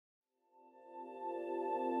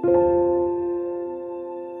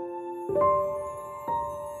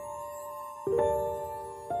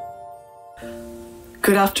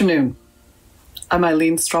Good afternoon. I'm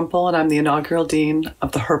Eileen Strumpel, and I'm the inaugural dean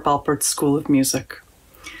of the Alpert School of Music.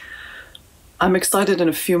 I'm excited in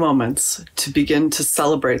a few moments to begin to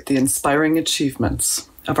celebrate the inspiring achievements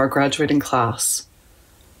of our graduating class.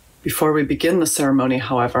 Before we begin the ceremony,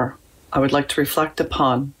 however, I would like to reflect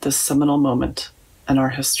upon this seminal moment in our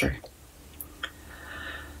history.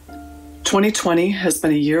 2020 has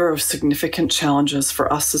been a year of significant challenges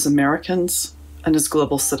for us as Americans and as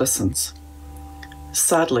global citizens.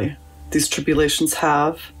 Sadly, these tribulations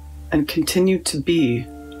have and continue to be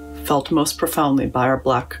felt most profoundly by our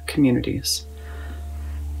Black communities.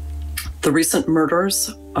 The recent murders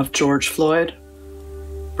of George Floyd,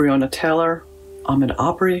 Breonna Taylor, Ahmaud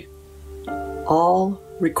Arbery, all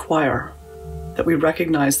require that we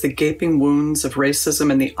recognize the gaping wounds of racism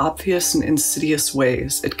and the obvious and insidious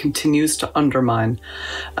ways it continues to undermine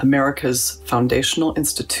America's foundational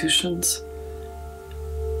institutions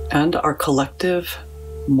and our collective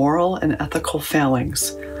moral and ethical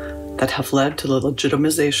failings that have led to the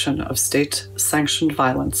legitimization of state-sanctioned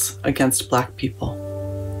violence against Black people.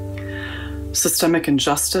 Systemic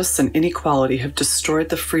injustice and inequality have destroyed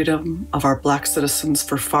the freedom of our Black citizens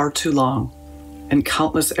for far too long in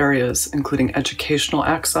countless areas, including educational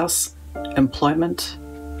access, employment,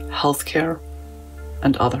 healthcare,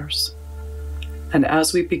 and others. And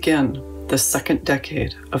as we begin the second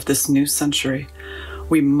decade of this new century,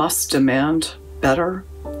 we must demand better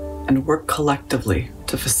and work collectively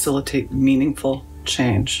to facilitate meaningful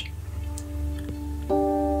change.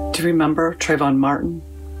 Do you remember Trayvon Martin,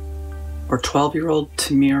 or 12-year-old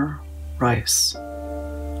Tamir Rice,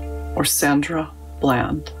 or Sandra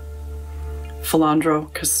Bland,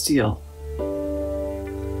 Philandro Castile,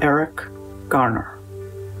 Eric Garner,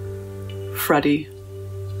 Freddie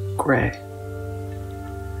Gray?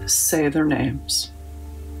 Say their names.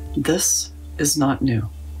 This is not new.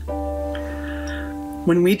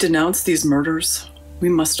 When we denounce these murders, we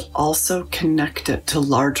must also connect it to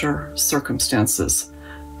larger circumstances.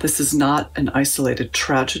 This is not an isolated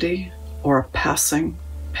tragedy or a passing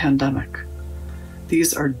pandemic.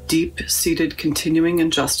 These are deep-seated continuing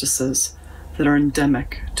injustices that are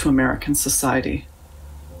endemic to American society.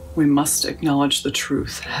 We must acknowledge the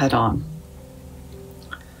truth head-on.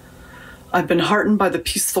 I've been heartened by the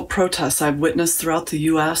peaceful protests I've witnessed throughout the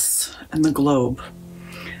U.S. and the globe,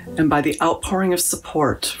 and by the outpouring of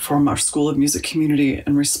support from our School of Music community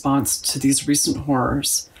in response to these recent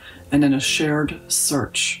horrors and in a shared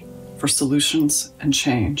search for solutions and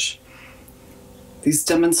change. These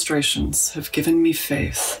demonstrations have given me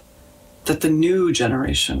faith that the new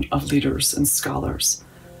generation of leaders and scholars,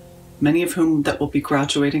 many of whom that will be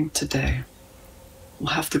graduating today, will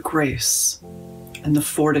have the grace and the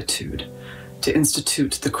fortitude to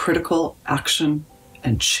institute the critical action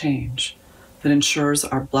and change that ensures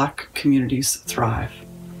our Black communities thrive.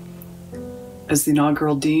 As the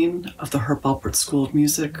inaugural dean of the Alpert School of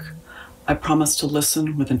Music, I promise to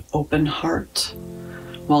listen with an open heart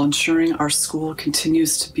while ensuring our school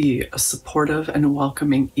continues to be a supportive and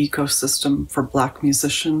welcoming ecosystem for Black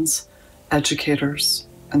musicians, educators,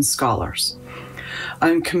 and scholars.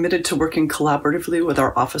 I am committed to working collaboratively with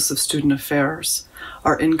our Office of Student Affairs,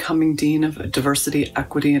 our incoming Dean of Diversity,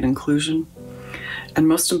 Equity, and Inclusion, and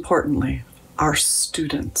most importantly, our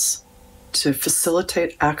students, to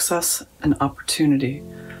facilitate access and opportunity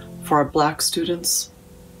for our Black students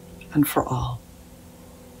and for all.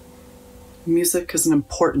 Music is an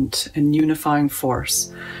important and unifying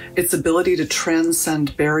force. Its ability to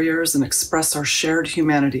transcend barriers and express our shared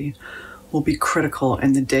humanity will be critical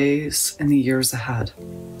in the days and the years ahead.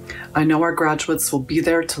 I know our graduates will be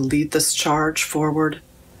there to lead this charge forward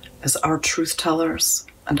as our truth tellers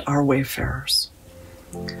and our wayfarers.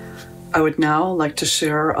 I would now like to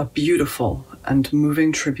share a beautiful and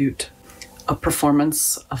moving tribute, a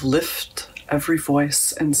performance of Lift Every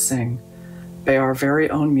Voice and Sing by our very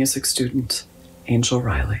own music student, Angel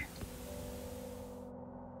Riley.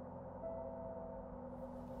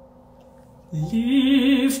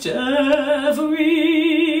 Lift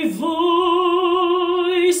every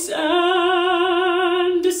voice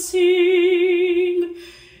and sing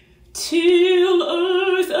till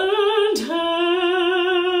earth and heaven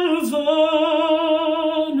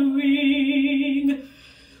ring,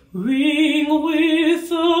 ring with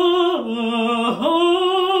the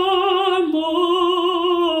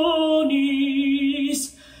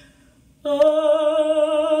harmonies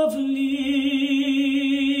of liberty.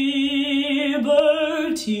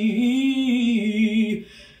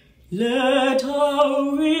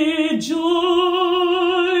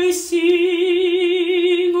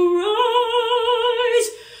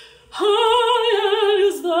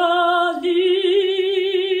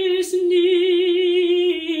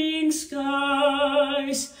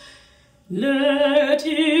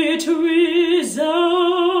 resound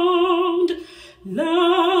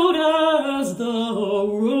loud as the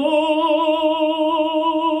rolling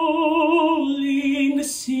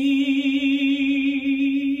sea.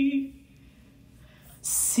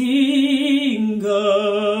 Sing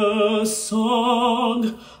a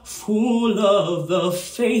song full of the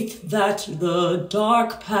faith that the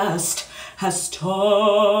dark past has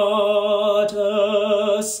taught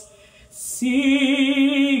us.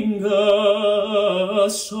 Sing a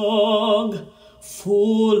song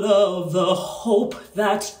full of the hope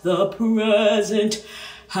that the present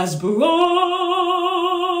has brought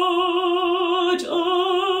us.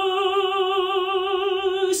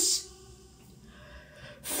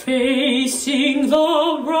 Facing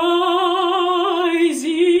the rising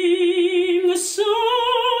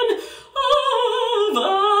sun of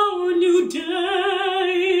our new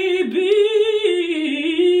day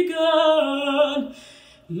begun,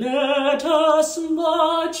 let us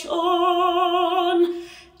march on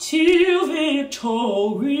till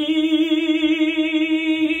victory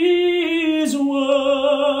is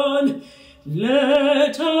won.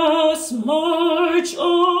 Let us march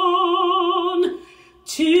on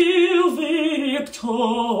till victory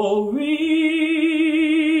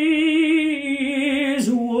is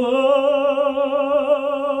won.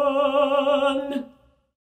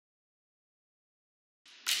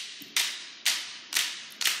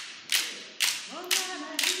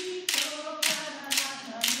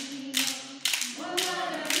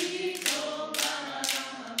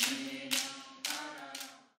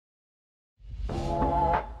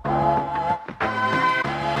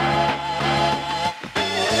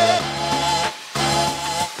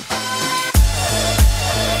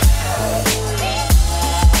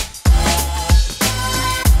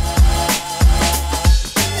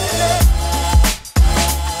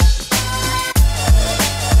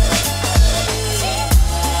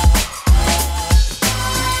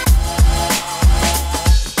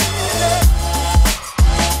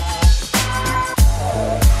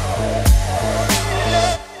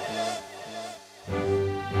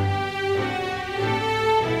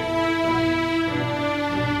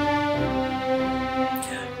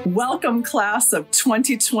 Welcome, class of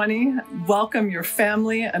 2020. Welcome your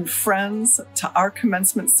family and friends to our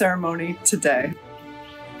commencement ceremony today.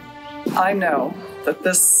 I know that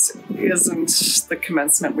this isn't the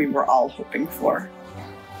commencement we were all hoping for,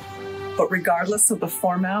 but regardless of the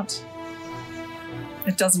format,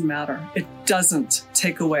 it doesn't matter. It doesn't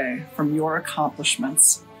take away from your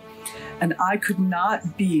accomplishments. And I could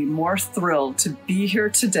not be more thrilled to be here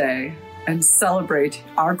today and celebrate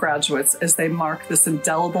our graduates as they mark this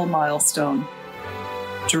indelible milestone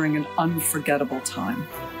during an unforgettable time.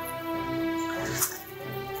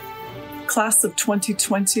 Class of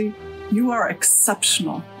 2020, you are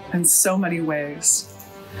exceptional in so many ways.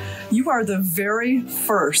 You are the very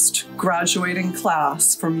first graduating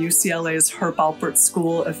class from UCLA's Alpert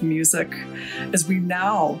School of Music, as we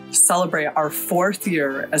now celebrate our 4th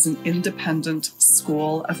year as an independent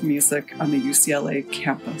school of music on the UCLA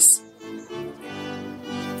campus.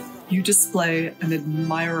 You display an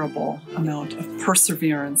admirable amount of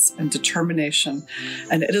perseverance and determination,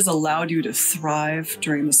 and it has allowed you to thrive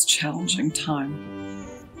during this challenging time.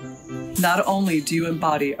 Not only do you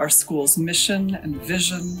embody our school's mission and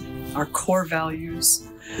vision, our core values,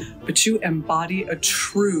 but you embody a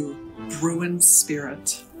true Bruin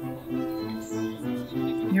spirit.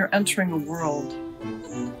 You're entering a world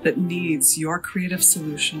that needs your creative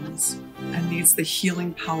solutions and needs the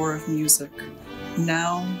healing power of music,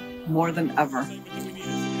 now more than ever.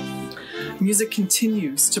 Music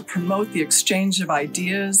continues to promote the exchange of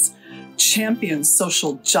ideas, champion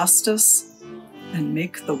social justice, and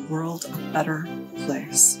make the world a better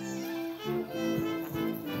place.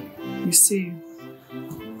 You see,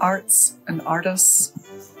 arts and artists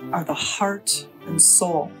are the heart and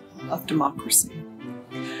soul of democracy.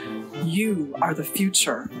 You are the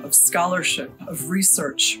future of scholarship, of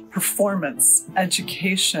research, performance,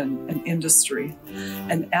 education, and industry.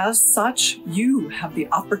 And as such, you have the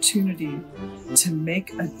opportunity to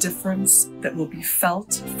make a difference that will be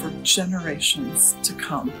felt for generations to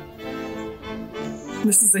come.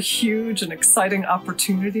 This is a huge and exciting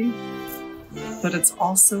opportunity, but it's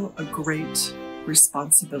also a great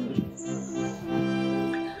responsibility.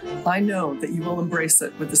 I know that you will embrace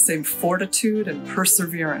it with the same fortitude and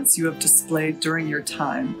perseverance you have displayed during your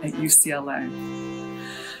time at UCLA.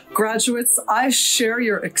 Graduates, I share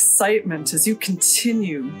your excitement as you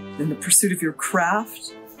continue in the pursuit of your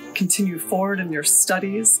craft, continue forward in your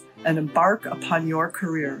studies, and embark upon your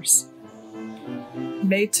careers.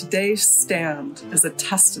 May today stand as a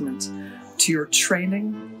testament to your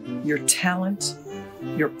training, your talent,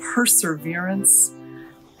 your perseverance,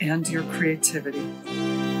 and your creativity.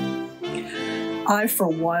 I, for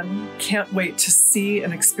one, can't wait to see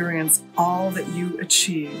and experience all that you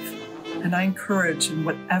achieve, and I encourage in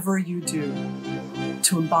whatever you do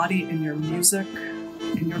to embody in your music,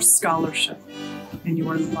 in your scholarship, in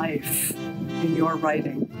your life, in your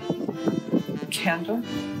writing, candor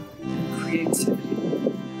and creativity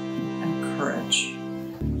and courage.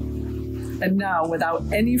 And now, without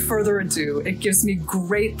any further ado, it gives me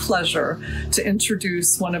great pleasure to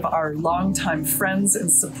introduce one of our longtime friends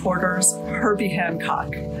and supporters, Herbie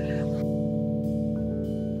Hancock.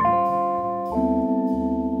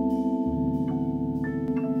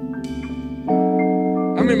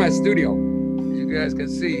 I'm in my studio, as you guys can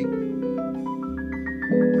see.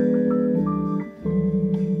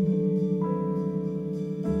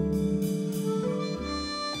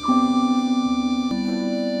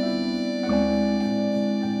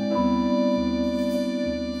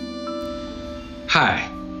 Hi,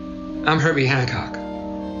 I'm Herbie Hancock.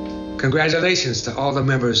 Congratulations to all the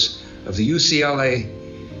members of the UCLA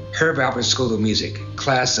Herb Alpert School of Music,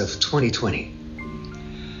 class of 2020.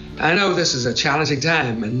 I know this is a challenging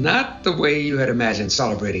time and not the way you had imagined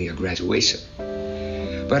celebrating your graduation.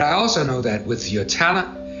 But I also know that with your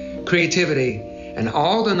talent, creativity, and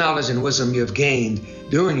all the knowledge and wisdom you have gained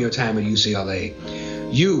during your time at UCLA,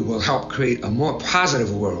 you will help create a more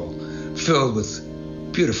positive world filled with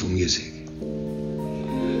beautiful music.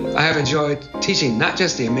 I have enjoyed teaching not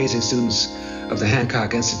just the amazing students of the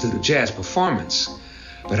Hancock Institute of Jazz Performance,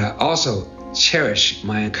 but I also cherish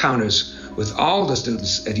my encounters with all the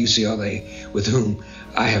students at UCLA with whom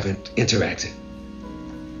I have interacted.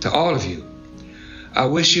 To all of you, I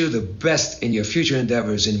wish you the best in your future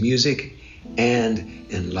endeavors in music and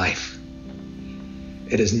in life.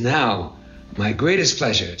 It is now my greatest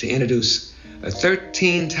pleasure to introduce a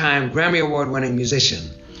 13-time Grammy Award-winning musician,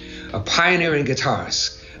 a pioneering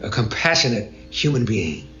guitarist, a compassionate human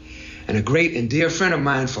being, and a great and dear friend of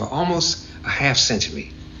mine for almost a half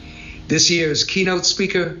century. This year's keynote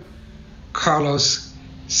speaker, Carlos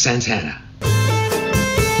Santana.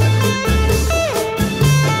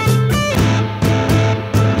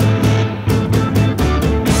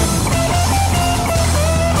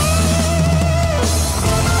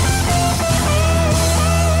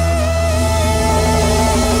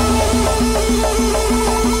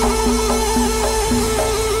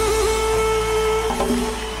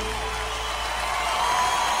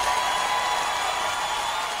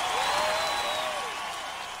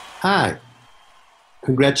 Hi,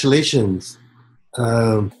 congratulations.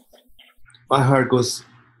 My heart goes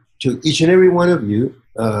to each and every one of you,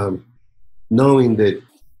 knowing that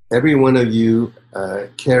every one of you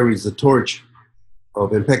carries the torch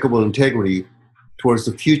of impeccable integrity towards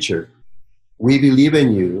the future. We believe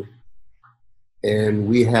in you, and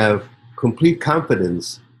we have complete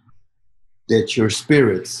confidence that your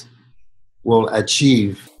spirits will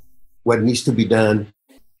achieve what needs to be done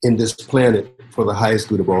in this planet for the highest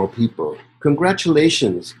good of all people.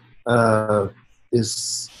 Congratulations.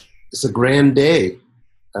 It's a grand day,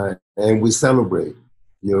 and we celebrate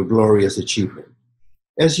your glorious achievement.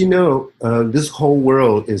 As you know, this whole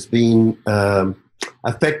world is being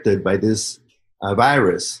affected by this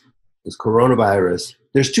virus, this coronavirus.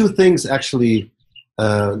 There's two things actually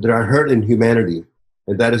that are hurting humanity,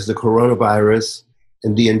 and that is the coronavirus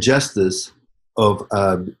and the injustice of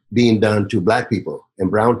being done to Black people and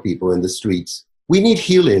brown people in the streets. We need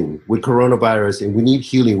healing with coronavirus, and we need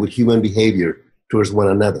healing with human behavior towards one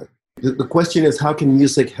another. The question is, how can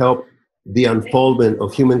music help the unfoldment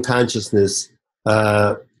of human consciousness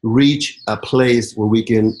reach a place where we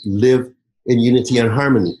can live in unity and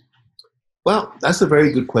harmony? Well, that's a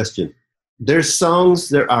very good question. There's songs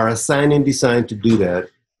that are assigned and designed to do that.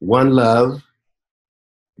 One Love,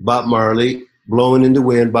 Bob Marley, Blowing in the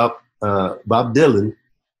Wind, Bob Dylan,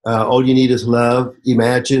 All You Need Is Love,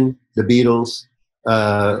 Imagine, The Beatles,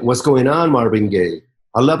 What's Going On, Marvin Gaye,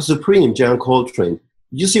 I Love Supreme, John Coltrane.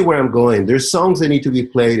 You see where I'm going. There's songs that need to be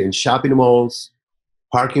played in shopping malls,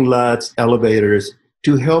 parking lots, elevators,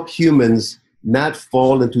 to help humans not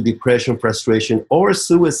fall into depression, frustration, or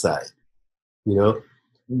suicide. You know,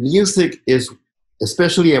 music is,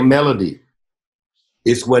 especially a melody,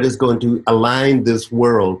 is what is going to align this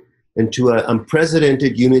world into an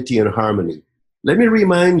unprecedented unity and harmony. Let me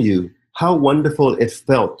remind you how wonderful it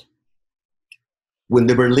felt when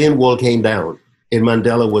the Berlin Wall came down and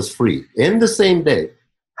Mandela was free. In the same day,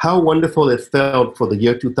 how wonderful it felt for the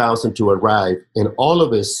year 2000 to arrive, and all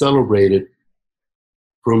of us celebrated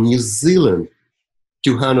from New Zealand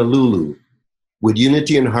to Honolulu with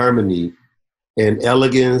unity and harmony and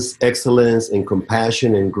elegance, excellence, and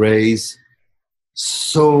compassion and grace.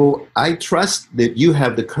 So I trust that you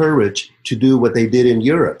have the courage to do what they did in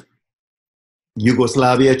Europe,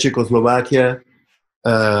 Yugoslavia, Czechoslovakia,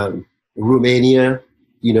 Romania,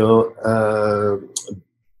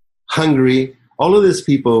 Hungary. All of these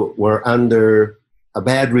people were under a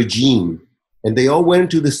bad regime, and they all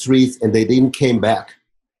went to the streets, and they didn't came back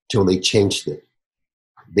till they changed it.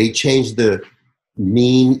 They changed the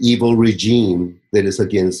mean, evil regime that is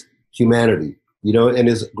against humanity. And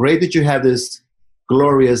it's great that you have this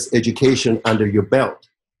glorious education under your belt.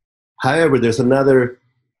 However, there's another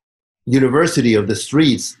university of the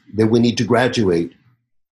streets that we need to graduate.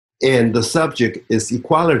 And the subject is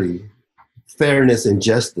equality, fairness, and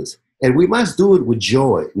justice. And we must do it with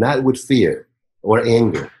joy, not with fear or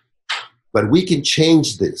anger. But we can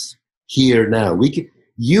change this here now.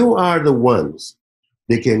 You are the ones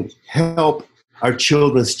that can help our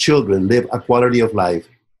children's children live a quality of life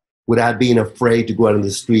without being afraid to go out in the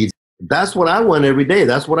streets. That's what I want every day.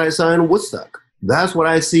 That's what I saw in Woodstock. That's what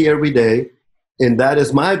I see every day. And that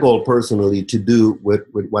is my goal personally, to do with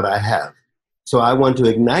what I have. So I want to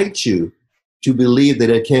ignite you to believe that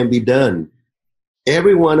it can be done.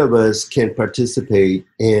 Every one of us can participate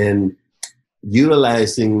in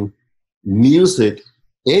utilizing music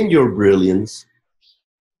in your brilliance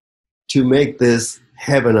to make this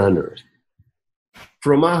heaven on earth.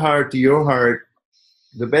 From my heart to your heart,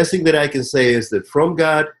 the best thing that I can say is that from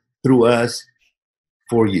God, through us,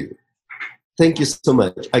 for you. Thank you so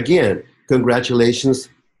much. Again, congratulations,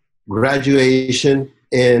 graduation,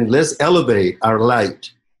 and let's elevate our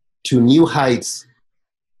light to new heights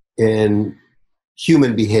in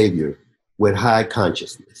human behavior with high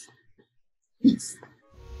consciousness. Peace.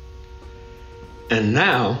 And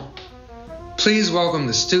now, please welcome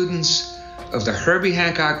the students of the Herbie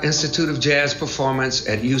Hancock Institute of Jazz Performance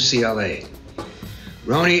at UCLA.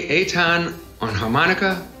 Roni Eitan on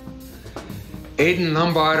harmonica, Aidan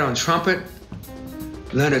Lombard on trumpet,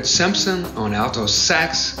 Leonard Simpson on alto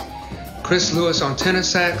sax, Chris Lewis on tenor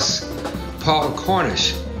sax, Paul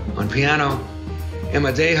Cornish on piano,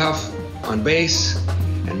 Emma Dayhuff on bass,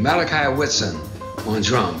 and Malachi Whitson on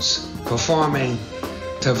drums, performing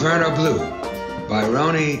Taverna Blue by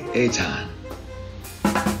Roni Eitan.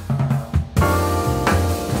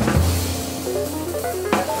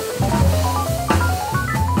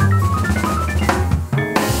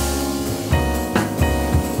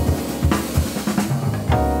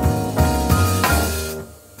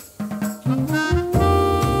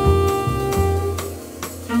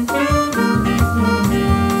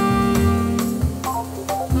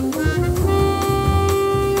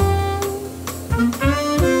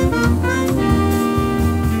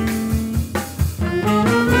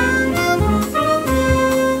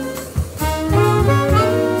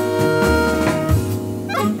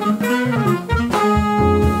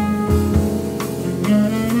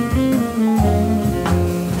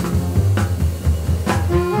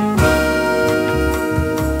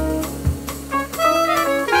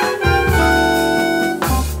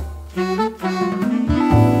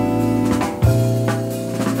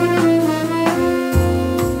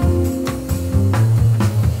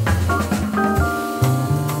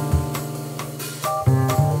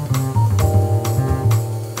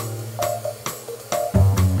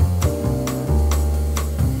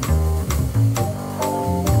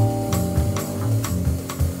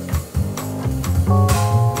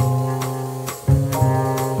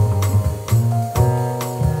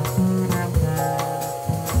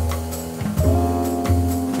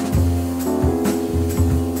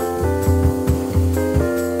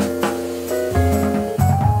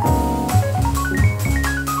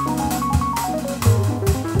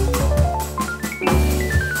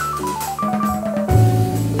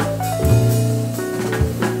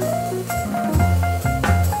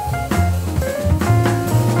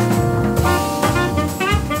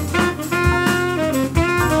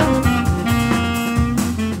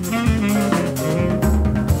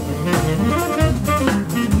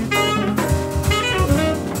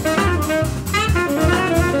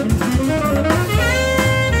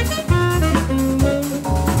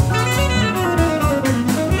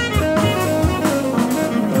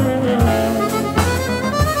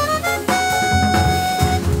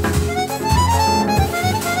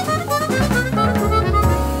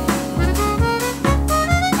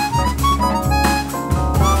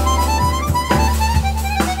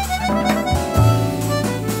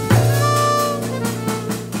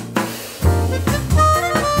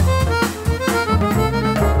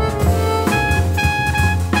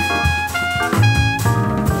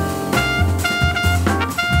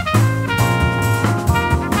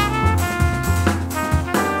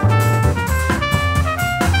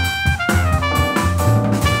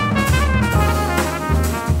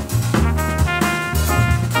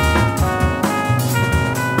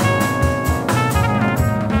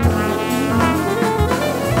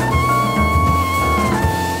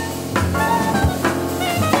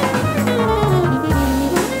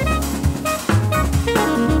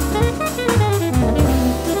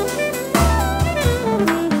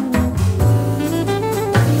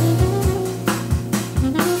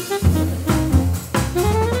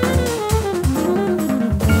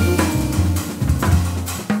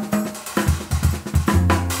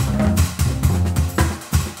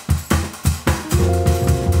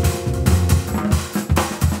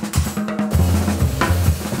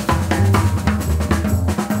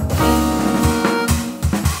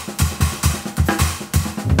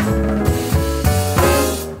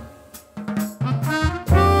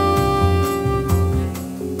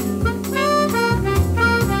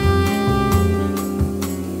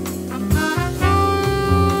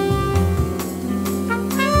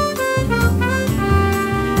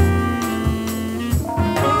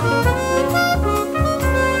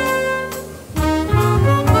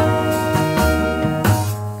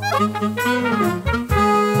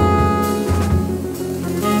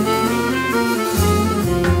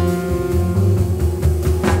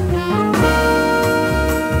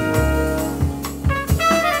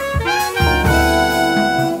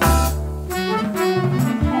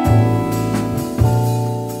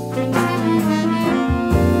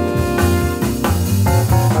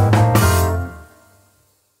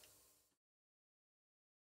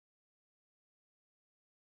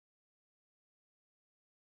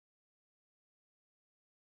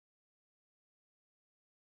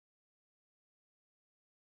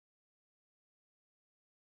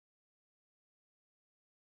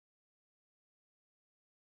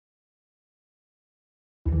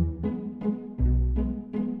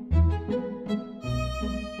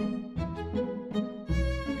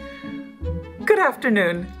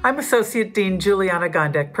 afternoon. I'm Associate Dean Juliana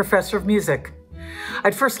Gondek, Professor of Music.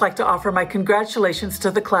 I'd first like to offer my congratulations to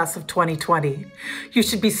the class of 2020. You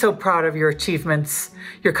should be so proud of your achievements.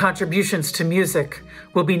 Your contributions to music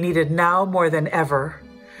will be needed now more than ever.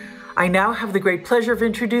 I now have the great pleasure of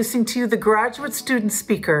introducing to you the graduate student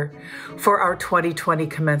speaker for our 2020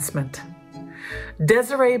 commencement.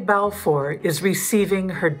 Desiree Balfour is receiving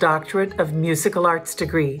her Doctorate of Musical Arts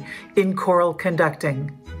degree in choral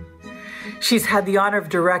conducting. She's had the honor of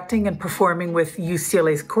directing and performing with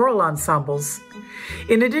UCLA's choral ensembles,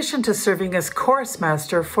 in addition to serving as chorus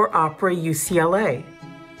master for Opera UCLA.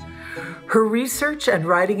 Her research and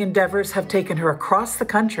writing endeavors have taken her across the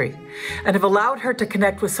country and have allowed her to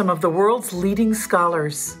connect with some of the world's leading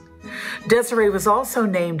scholars. Desiree was also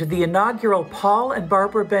named the inaugural Paul and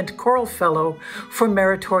Barbara Bent Choral Fellow for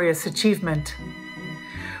Meritorious Achievement.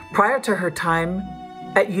 Prior to her time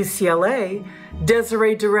at UCLA,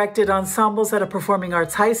 Desiree directed ensembles at a performing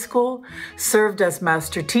arts high school, served as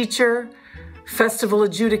master teacher, festival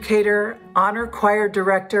adjudicator, honor choir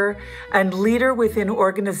director, and leader within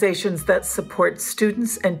organizations that support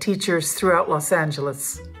students and teachers throughout Los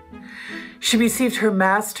Angeles. She received her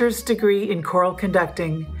master's degree in choral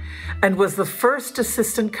conducting and was the first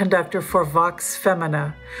assistant conductor for Vox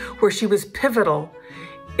Femina, where she was pivotal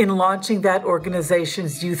in launching that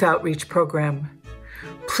organization's youth outreach program.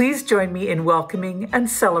 Please join me in welcoming and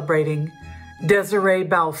celebrating Desiree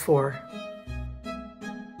Balfour.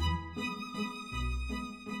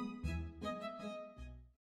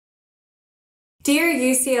 Dear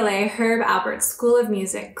UCLA Herb Alpert School of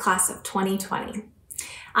Music, Class of 2020.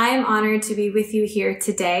 I am honored to be with you here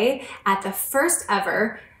today at the first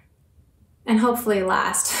ever, and hopefully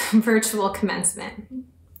last, virtual commencement.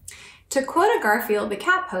 To quote a Garfield the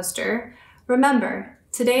Cat poster, remember,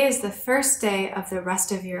 today is the first day of the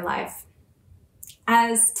rest of your life.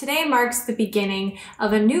 As today marks the beginning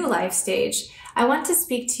of a new life stage, I want to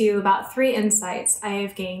speak to you about 3 insights I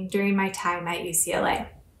have gained during my time at UCLA.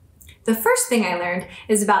 The first thing I learned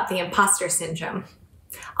is about the imposter syndrome.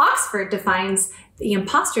 Oxford defines the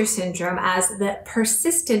imposter syndrome as the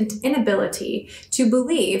persistent inability to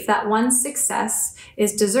believe that one's success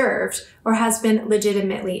is deserved or has been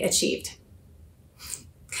legitimately achieved.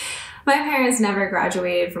 My parents never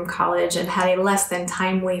graduated from college and had a less than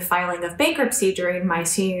timely filing of bankruptcy during my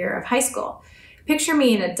senior year of high school. Picture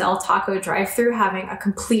me in a Del Taco drive-thru having a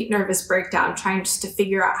complete nervous breakdown trying just to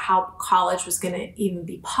figure out how college was going to even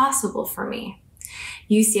be possible for me.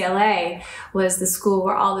 UCLA was the school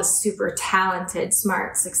where all the super talented,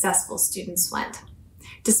 smart, successful students went.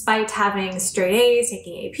 Despite having straight A's,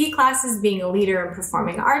 taking AP classes, being a leader in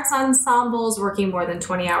performing arts ensembles, working more than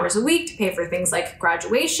 20 hours a week to pay for things like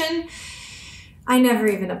graduation, I never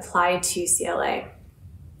even applied to UCLA.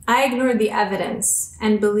 I ignored the evidence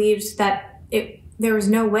and believed that there was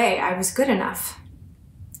no way I was good enough.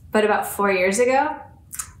 But about 4 years ago,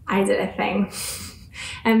 I did a thing.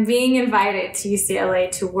 And being invited to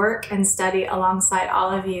UCLA to work and study alongside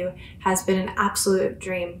all of you has been an absolute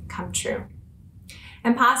dream come true.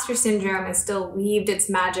 Imposter syndrome has still weaved its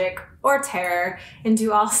magic or terror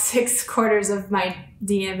into all 6 quarters of my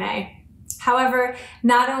DMA. However,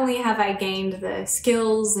 not only have I gained the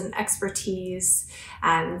skills and expertise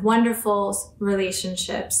and wonderful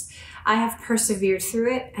relationships, I have persevered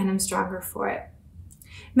through it and am stronger for it.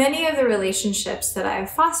 Many of the relationships that I have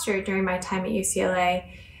fostered during my time at UCLA,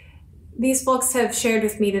 these folks have shared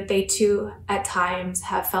with me that they too, at times,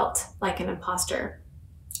 have felt like an imposter.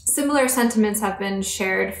 Similar sentiments have been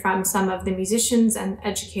shared from some of the musicians and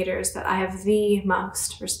educators that I have the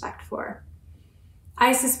most respect for.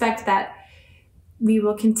 I suspect that we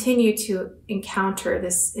will continue to encounter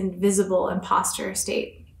this invisible imposter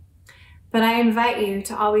state. But I invite you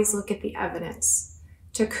to always look at the evidence,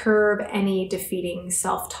 to curb any defeating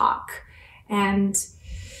self-talk, and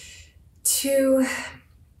to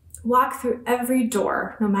walk through every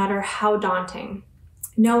door, no matter how daunting,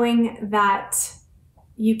 knowing that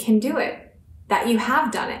you can do it, that you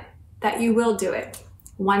have done it, that you will do it,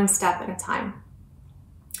 one step at a time.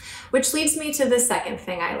 Which leads me to the second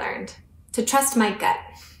thing I learned, to trust my gut.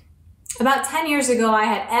 About 10 years ago, I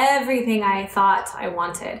had everything I thought I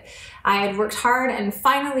wanted. I had worked hard and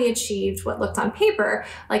finally achieved what looked on paper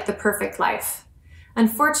like the perfect life.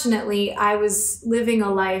 Unfortunately, I was living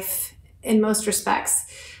a life, in most respects,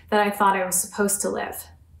 that I thought I was supposed to live.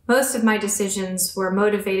 Most of my decisions were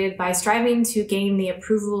motivated by striving to gain the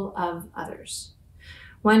approval of others.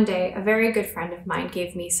 One day, a very good friend of mine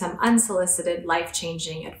gave me some unsolicited,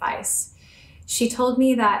 life-changing advice. She told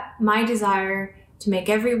me that my desire to make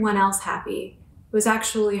everyone else happy was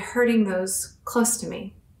actually hurting those close to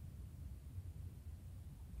me.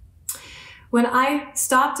 When I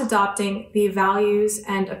stopped adopting the values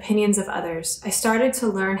and opinions of others, I started to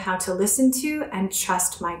learn how to listen to and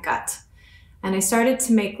trust my gut. And I started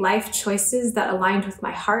to make life choices that aligned with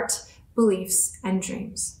my heart, beliefs, and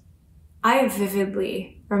dreams. I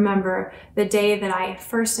vividly remember the day that I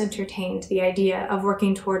first entertained the idea of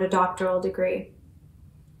working toward a doctoral degree.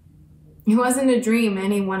 It wasn't a dream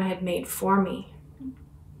anyone had made for me.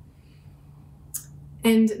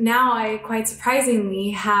 And now I, quite surprisingly,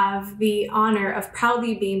 have the honor of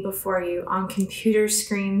proudly being before you on computer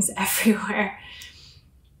screens everywhere,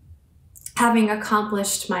 having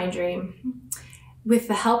accomplished my dream with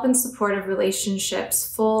the help and support of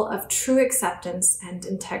relationships full of true acceptance and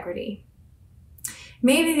integrity.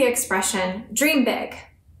 Maybe the expression, dream big,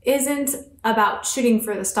 isn't about shooting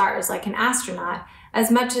for the stars like an astronaut as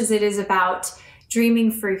much as it is about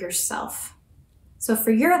dreaming for yourself. So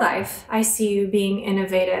for your life, I see you being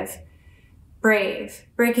innovative, brave,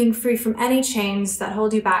 breaking free from any chains that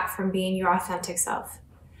hold you back from being your authentic self.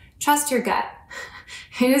 Trust your gut.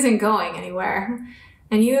 It isn't going anywhere,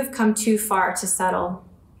 and you have come too far to settle.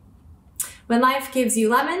 When life gives you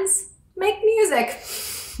lemons, make music.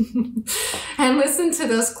 And listen to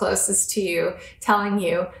those closest to you telling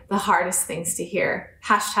you the hardest things to hear.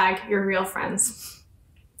 Hashtag your real friends.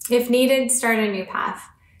 If needed, start a new path.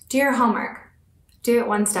 Do your homework. Do it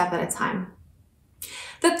one step at a time.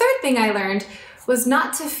 The third thing I learned was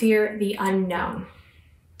not to fear the unknown.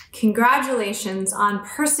 Congratulations on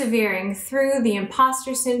persevering through the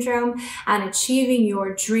imposter syndrome and achieving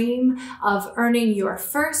your dream of earning your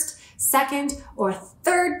first, second, or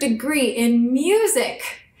third degree in music.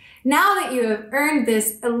 Now that you have earned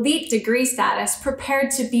this elite degree status,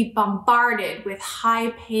 prepared to be bombarded with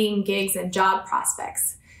high-paying gigs and job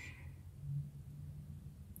prospects.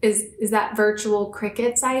 Is that virtual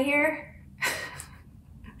crickets I hear?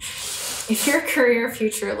 If your career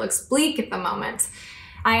future looks bleak at the moment,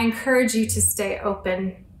 I encourage you to stay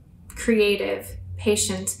open, creative,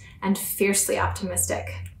 patient, and fiercely optimistic.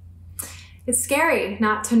 It's scary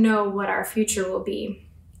not to know what our future will be.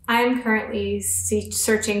 I am currently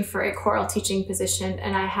searching for a choral teaching position,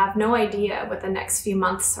 and I have no idea what the next few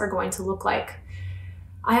months are going to look like.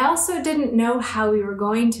 I also didn't know how we were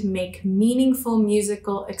going to make meaningful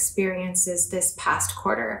musical experiences this past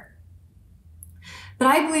quarter. But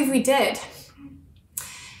I believe we did.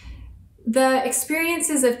 The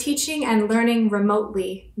experiences of teaching and learning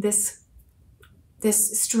remotely this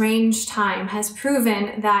strange time has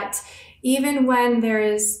proven that even when there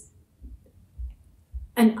is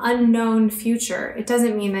an unknown future, it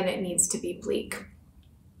doesn't mean that it needs to be bleak.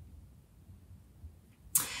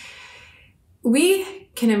 We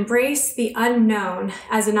can embrace the unknown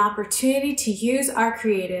as an opportunity to use our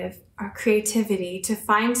creativity to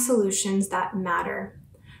find solutions that matter.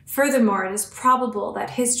 Furthermore, it is probable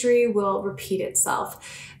that history will repeat itself,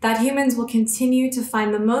 that humans will continue to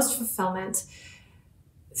find the most fulfillment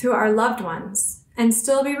through our loved ones and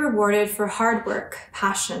still be rewarded for hard work,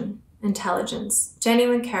 passion, intelligence,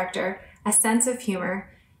 genuine character, a sense of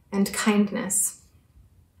humor, and kindness.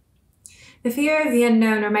 The fear of the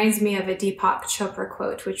unknown reminds me of a Deepak Chopra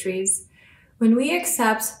quote, which reads, "When we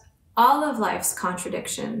accept all of life's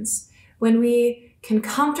contradictions, when we can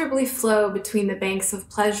comfortably flow between the banks of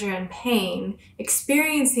pleasure and pain,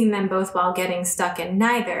 experiencing them both while getting stuck in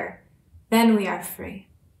neither, then we are free."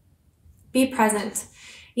 Be present.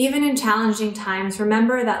 Even in challenging times,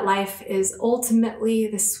 remember that life is ultimately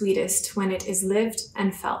the sweetest when it is lived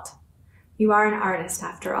and felt. You are an artist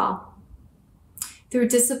after all. Through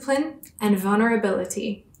discipline and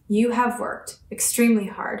vulnerability, you have worked extremely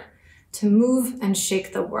hard to move and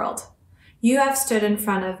shake the world. You have stood in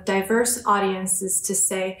front of diverse audiences to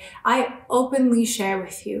say, I openly share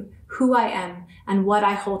with you who I am and what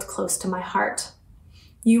I hold close to my heart.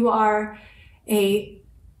 You are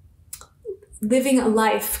living a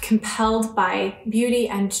life compelled by beauty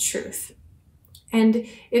and truth. And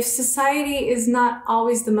if society is not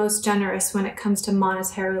always the most generous when it comes to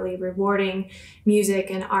monetarily rewarding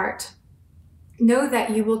music and art, know that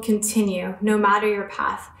you will continue, no matter your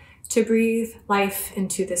path, to breathe life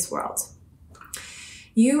into this world.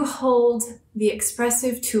 You hold the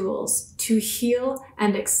expressive tools to heal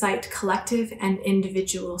and excite collective and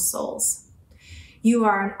individual souls. You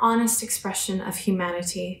are an honest expression of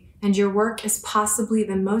humanity, and your work is possibly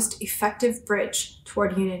the most effective bridge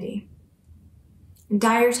toward unity. In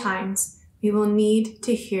dire times, we will need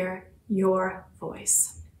to hear your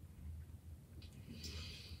voice.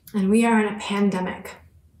 And we are in a pandemic,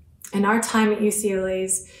 and our time at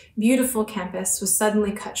UCLA's beautiful campus was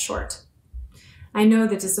suddenly cut short. I know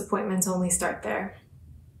the disappointments only start there.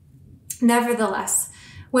 Nevertheless,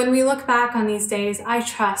 When we look back on these days, I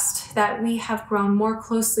trust that we have grown more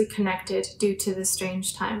closely connected due to this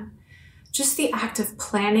strange time. Just the act of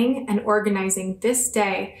planning and organizing this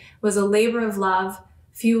day was a labor of love,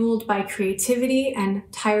 fueled by creativity and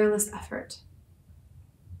tireless effort.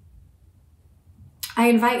 I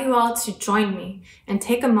invite you all to join me and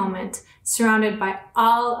take a moment, surrounded by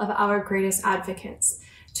all of our greatest advocates,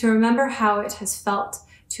 to remember how it has felt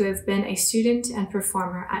to have been a student and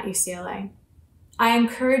performer at UCLA. I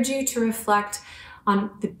encourage you to reflect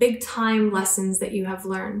on the big-time lessons that you have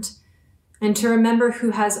learned, and to remember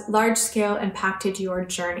who has large-scale impacted your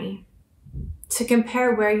journey, to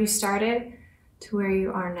compare where you started to where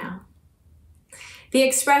you are now. The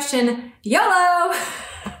expression YOLO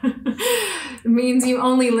means you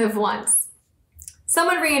only live once.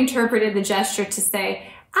 Someone reinterpreted the gesture to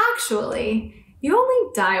say, actually, you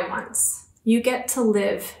only die once. You get to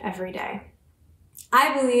live every day.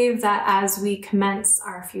 I believe that as we commence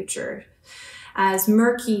our future, as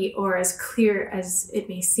murky or as clear as it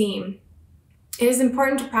may seem, it is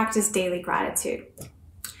important to practice daily gratitude.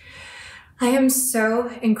 I am so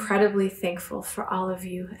incredibly thankful for all of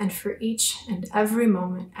you and for each and every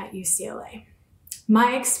moment at UCLA.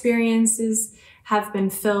 My experiences have been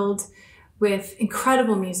filled with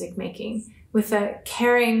incredible music making, with a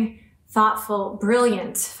caring, thoughtful,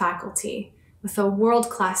 brilliant faculty, with a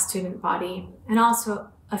world-class student body, and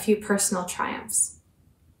also a few personal triumphs.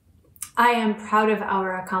 I am proud of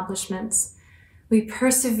our accomplishments. We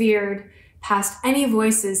persevered past any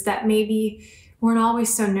voices that maybe weren't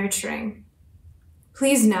always so nurturing.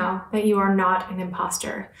 Please know that you are not an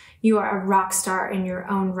imposter. You are a rock star in your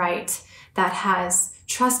own right that has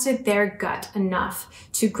trusted their gut enough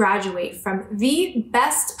to graduate from the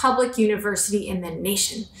best public university in the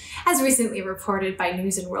nation, as recently reported by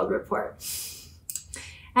News and World Report.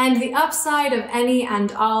 And the upside of any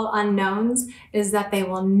and all unknowns is that they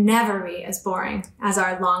will never be as boring as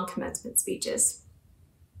our long commencement speeches.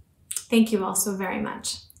 Thank you all so very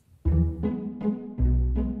much.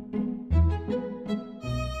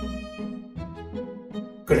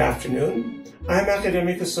 Good afternoon. I'm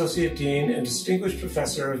Academic Associate Dean and Distinguished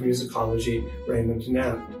Professor of Musicology, Raymond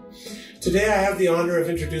Knapp. Today I have the honor of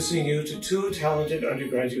introducing you to two talented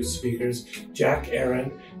undergraduate speakers, Jack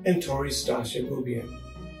Aaron and Tori Stasia-Bubian.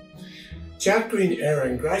 Jack Green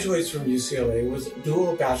Aaron graduates from UCLA with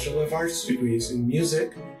dual Bachelor of Arts degrees in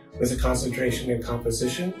music with a concentration in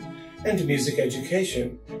composition and music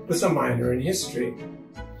education with a minor in history.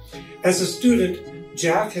 As a student,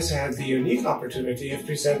 Jack has had the unique opportunity of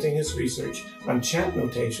presenting his research on chant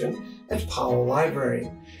notation at Powell Library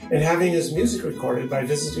and having his music recorded by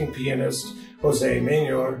visiting pianist Jose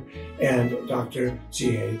Maynor and Dr.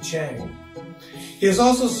 G.A. Chang. He has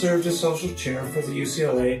also served as social chair for the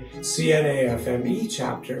UCLA CNAFME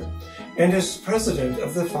chapter and as president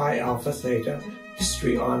of the Phi Alpha Theta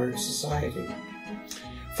History Honor Society.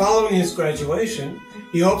 Following his graduation,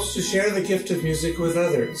 he hopes to share the gift of music with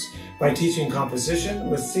others by teaching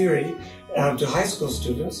composition with theory to high school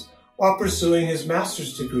students while pursuing his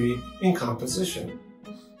master's degree in composition.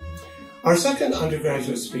 Our second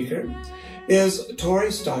undergraduate speaker is Tori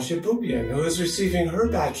Stasia-Bubian, who is receiving her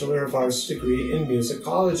Bachelor of Arts degree in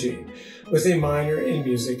musicology with a minor in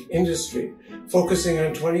music industry, focusing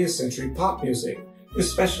on 20th century pop music,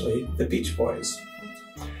 especially the Beach Boys.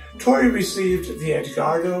 Tori received the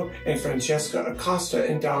Edgardo and Francesca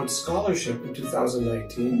Acosta Endowed Scholarship in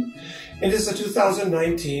 2019 and is the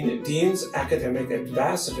 2019 Dean's Academic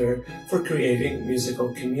Ambassador for Creating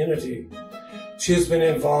Musical Community. She has been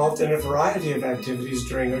involved in a variety of activities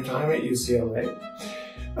during her time at UCLA,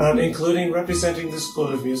 including representing the School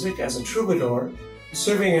of Music as a troubadour,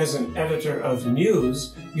 serving as an editor of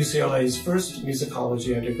Muse, UCLA's first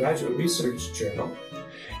musicology undergraduate research journal,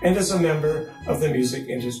 and as a member of the Music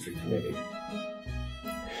Industry Committee.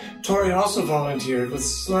 Tori also volunteered with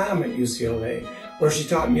SLAM at UCLA, where she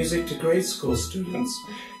taught music to grade school students,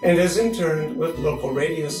 and has interned with local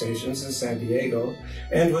radio stations in San Diego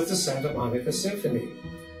and with the Santa Monica Symphony.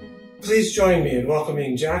 Please join me in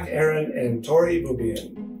welcoming Jack Aaron and Tori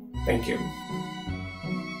Bubian. Thank you.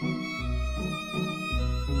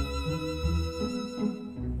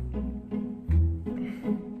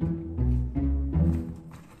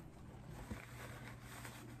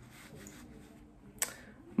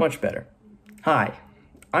 Much better. Hi,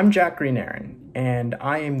 I'm Jack Green Aaron, and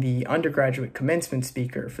I am the undergraduate commencement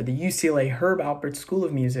speaker for the UCLA Herb Alpert School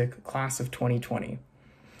of Music, class of 2020.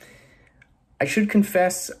 I should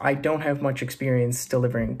confess I don't have much experience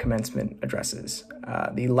delivering commencement addresses.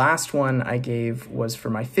 The last one I gave was for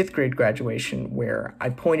my 5th grade graduation, where I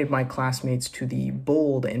pointed my classmates to the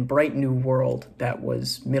bold and bright new world that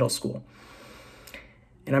was middle school.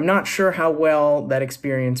 and I'm not sure how well that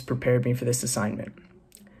experience prepared me for this assignment.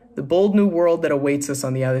 The bold new world that awaits us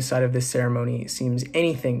on the other side of this ceremony seems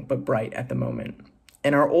anything but bright at the moment.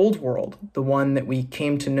 And our old world, the one that we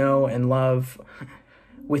came to know and love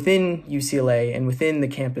within UCLA and within the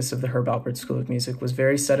campus of the Herb Alpert School of Music, was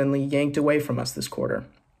very suddenly yanked away from us this quarter.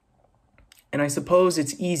 And I suppose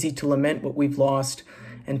it's easy to lament what we've lost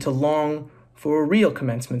and to long for a real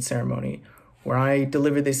commencement ceremony where I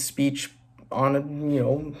deliver this speech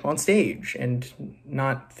on stage and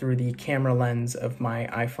not through the camera lens of my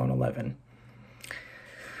iPhone 11.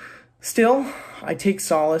 Still, I take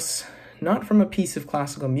solace not from a piece of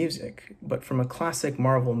classical music, but from a classic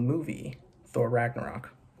Marvel movie, Thor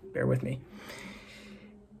Ragnarok. Bear with me.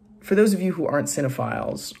 For those of you who aren't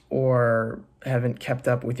cinephiles or haven't kept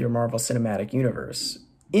up with your Marvel Cinematic Universe,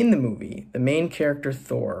 in the movie, the main character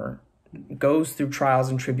Thor goes through trials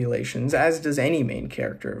and tribulations, as does any main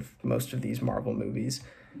character of most of these Marvel movies.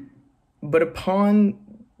 But upon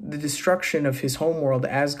the destruction of his homeworld,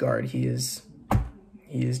 Asgard, he is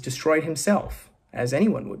destroyed himself, as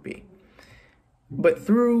anyone would be. But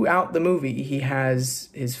throughout the movie, he has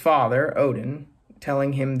his father, Odin,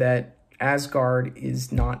 telling him that Asgard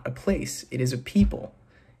is not a place, it is a people.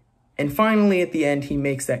 And finally, at the end, he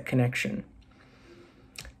makes that connection.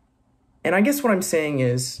 And I guess what I'm saying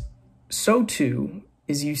is, so too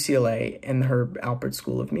is UCLA and the Herb Alpert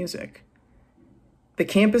School of Music. The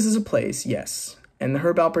campus is a place, yes, and the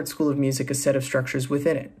Herb Alpert School of Music a set of structures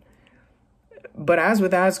within it. But as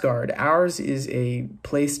with Asgard, ours is a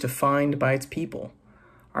place defined by its people.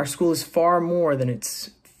 Our school is far more than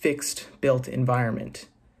its fixed, built environment.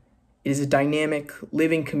 It is a dynamic,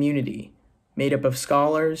 living community made up of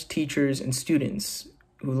scholars, teachers, and students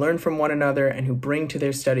who learn from one another and who bring to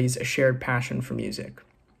their studies a shared passion for music.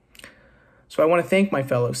 So I want to thank my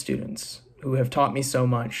fellow students who have taught me so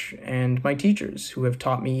much, and my teachers who have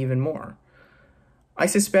taught me even more. I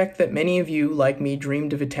suspect that many of you, like me,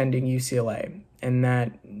 dreamed of attending UCLA, and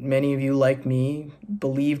that many of you, like me,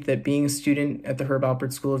 believed that being a student at the Herb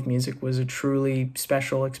Alpert School of Music was a truly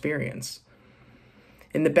special experience.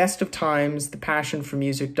 In the best of times, the passion for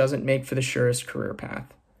music doesn't make for the surest career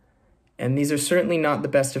path, and these are certainly not the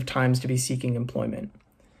best of times to be seeking employment.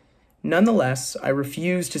 Nonetheless, I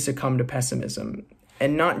refuse to succumb to pessimism,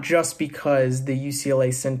 and not just because the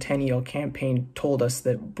UCLA Centennial campaign told us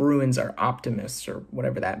that Bruins are optimists, or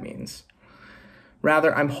whatever that means.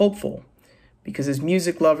 Rather, I'm hopeful, because as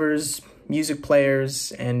music lovers, music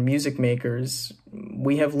players, and music makers,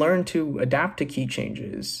 we have learned to adapt to key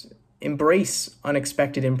changes, embrace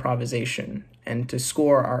unexpected improvisation, and to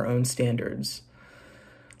score our own standards.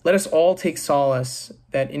 Let us all take solace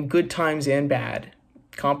that in good times and bad,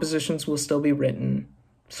 compositions will still be written,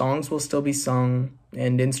 songs will still be sung,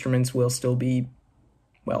 and instruments will still be,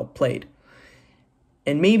 played.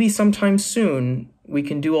 And maybe sometime soon, we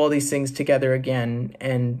can do all these things together again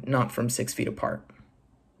and not from 6 feet apart.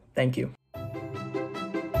 Thank you.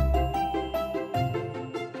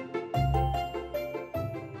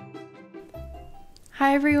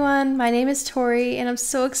 Hi everyone, my name is Tori and I'm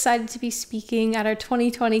so excited to be speaking at our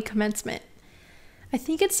 2020 commencement. I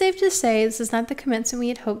think it's safe to say this is not the commencement we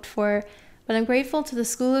had hoped for, but I'm grateful to the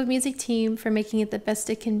School of Music team for making it the best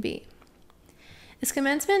it can be. This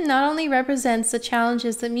commencement not only represents the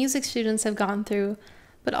challenges that music students have gone through,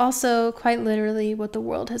 but also, quite literally, what the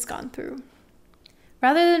world has gone through.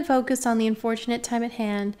 Rather than focus on the unfortunate time at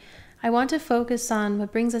hand, I want to focus on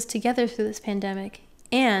what brings us together through this pandemic,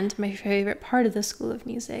 and my favorite part of the School of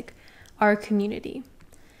Music, our community.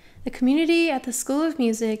 The community at the School of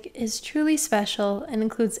Music is truly special and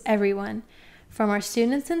includes everyone, from our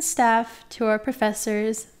students and staff to our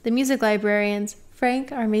professors, the music librarians,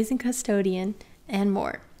 Frank, our amazing custodian, and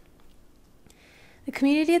more. The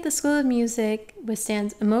community at the School of Music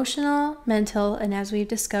withstands emotional, mental, and as we've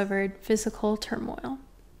discovered, physical turmoil.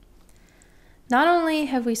 Not only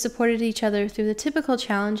have we supported each other through the typical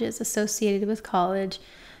challenges associated with college,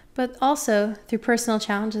 but also through personal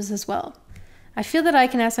challenges as well. I feel that I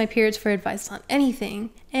can ask my peers for advice on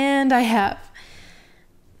anything, and I have.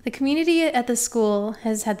 The community at the school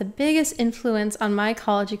has had the biggest influence on my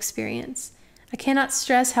college experience. I cannot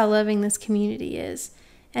stress how loving this community is,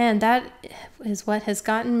 and that is what has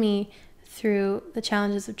gotten me through the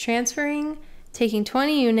challenges of transferring, taking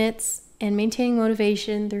 20 units, and maintaining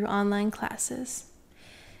motivation through online classes.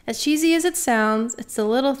 As cheesy as it sounds, it's the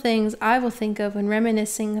little things I will think of when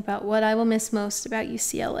reminiscing about what I will miss most about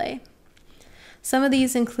UCLA. Some of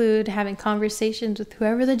these include having conversations with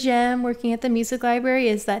whoever the gem working at the music library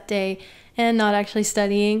is that day and not actually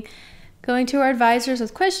studying, going to our advisors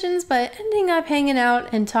with questions but ending up hanging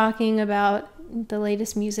out and talking about the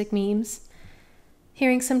latest music memes,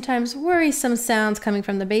 hearing sometimes worrisome sounds coming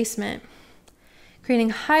from the basement, creating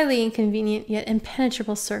a highly inconvenient yet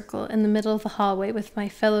impenetrable circle in the middle of the hallway with my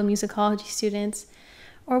fellow musicology students,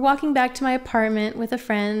 or walking back to my apartment with a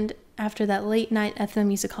friend after that late night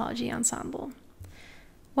ethnomusicology ensemble.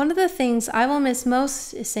 One of the things I will miss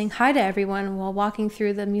most is saying hi to everyone while walking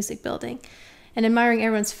through the music building and admiring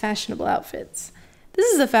everyone's fashionable outfits.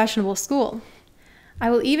 This is a fashionable school. I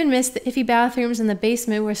will even miss the iffy bathrooms in the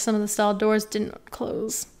basement where some of the stall doors didn't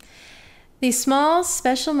close. These small,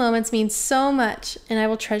 special moments mean so much, and I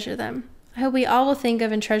will treasure them. I hope we all will think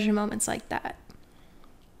of and treasure moments like that.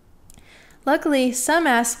 Luckily, some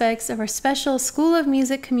aspects of our special School of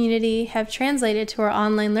Music community have translated to our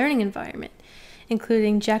online learning environment,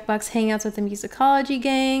 including Jackbox hangouts with the musicology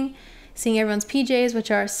gang, seeing everyone's PJs, which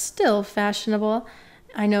are still fashionable.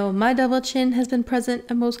 I know my double chin has been present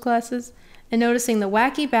at most classes, and noticing the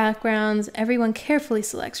wacky backgrounds everyone carefully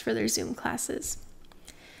selects for their Zoom classes.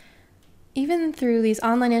 Even through these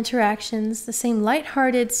online interactions, the same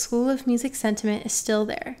lighthearted School of Music sentiment is still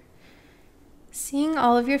there. Seeing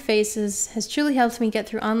all of your faces has truly helped me get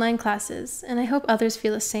through online classes, and I hope others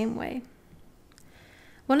feel the same way.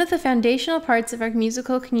 One of the foundational parts of our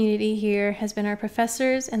musical community here has been our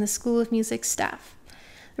professors and the School of Music staff.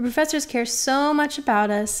 The professors care so much about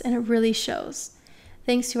us, and it really shows.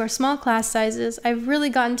 Thanks to our small class sizes, I've really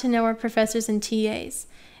gotten to know our professors and TAs,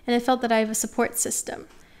 and I felt that I have a support system.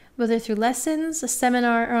 Whether through lessons, a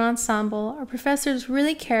seminar, or an ensemble, our professors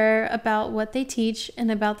really care about what they teach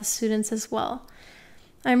and about the students as well.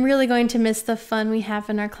 I'm really going to miss the fun we have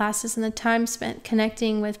in our classes and the time spent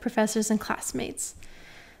connecting with professors and classmates.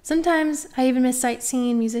 Sometimes I even miss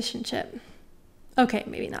sightseeing and musicianship. Okay,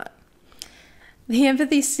 maybe not. The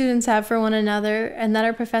empathy students have for one another and that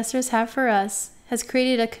our professors have for us has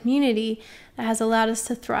created a community that has allowed us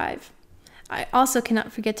to thrive. I also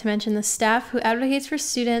cannot forget to mention the staff who advocates for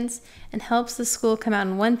students and helps the school come out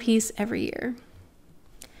in one piece every year.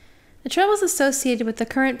 The troubles associated with the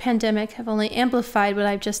current pandemic have only amplified what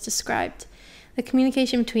I've just described. The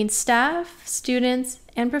communication between staff, students,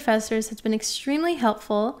 and professors has been extremely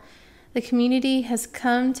helpful. The community has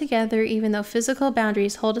come together even though physical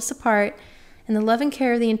boundaries hold us apart, and the love and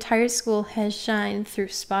care of the entire school has shined through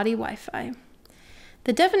spotty Wi-Fi.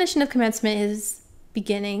 The definition of commencement is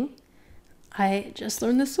beginning. I just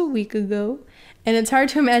learned this a week ago, and it's hard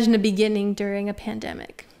to imagine a beginning during a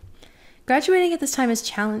pandemic. Graduating at this time is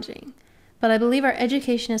challenging, but I believe our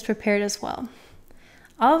education has prepared us well.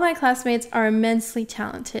 All of my classmates are immensely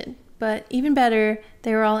talented, but even better,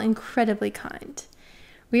 they are all incredibly kind.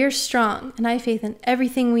 We are strong, and I have faith in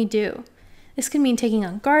everything we do. This could mean taking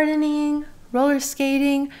on gardening, roller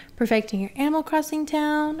skating, perfecting your Animal Crossing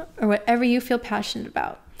town, or whatever you feel passionate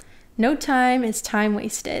about. No time is time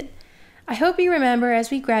wasted. I hope you remember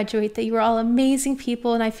as we graduate that you are all amazing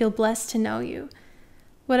people, and I feel blessed to know you.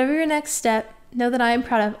 Whatever your next step, know that I am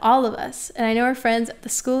proud of all of us, and I know our friends at the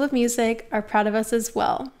School of Music are proud of us as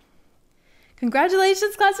well.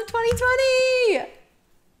 Congratulations, class of 2020!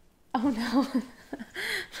 Oh no,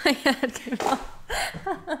 my head came off.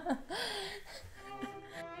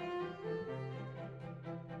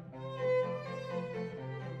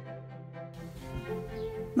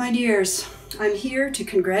 My dears, I'm here to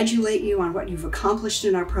congratulate you on what you've accomplished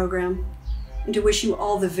in our program and to wish you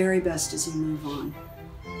all the very best as you move on.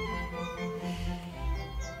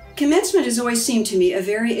 Commencement has always seemed to me a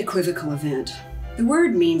very equivocal event. The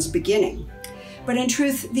word means beginning, but in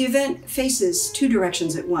truth, the event faces two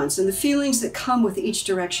directions at once, and the feelings that come with each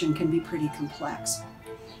direction can be pretty complex.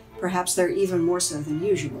 Perhaps they're even more so than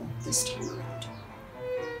usual this time around.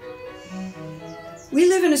 We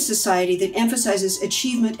live in a society that emphasizes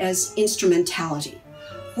achievement as instrumentality.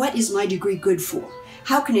 What is my degree good for?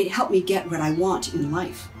 How can it help me get what I want in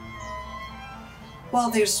life? While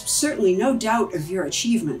there's certainly no doubt of your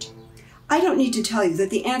achievement, I don't need to tell you that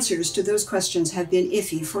the answers to those questions have been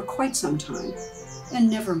iffy for quite some time, and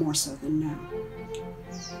never more so than now.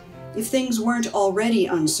 If things weren't already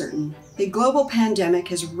uncertain, a global pandemic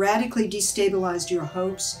has radically destabilized your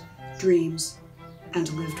hopes, dreams, and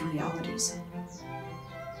lived realities.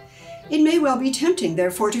 It may well be tempting,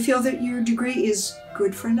 therefore, to feel that your degree is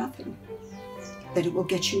good for nothing, that it will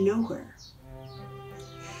get you nowhere.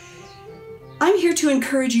 I'm here to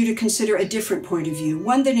encourage you to consider a different point of view,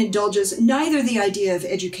 one that indulges neither the idea of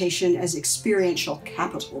education as experiential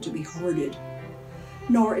capital to be hoarded,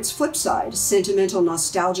 nor its flip side, sentimental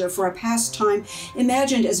nostalgia for a past time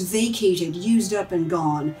imagined as vacated, used up, and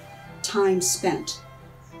gone, time spent.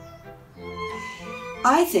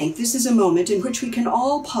 I think this is a moment in which we can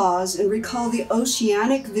all pause and recall the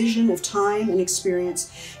oceanic vision of time and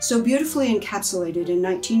experience so beautifully encapsulated in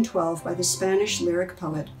 1912 by the Spanish lyric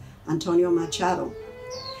poet Antonio Machado,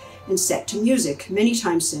 and set to music many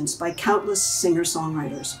times since by countless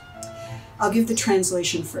singer-songwriters. I'll give the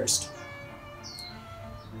translation first.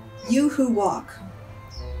 You who walk,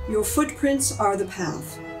 your footprints are the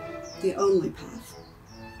path, the only path.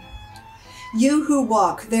 You who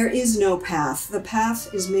walk, there is no path. The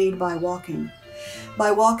path is made by walking.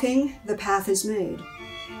 By walking, the path is made.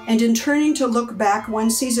 And in turning to look back,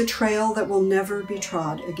 one sees a trail that will never be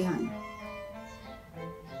trod again.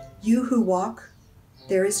 You who walk,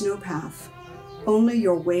 there is no path, only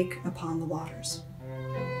your wake upon the waters.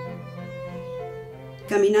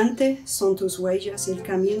 Caminante, son tus huellas, el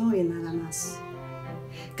camino y nada más.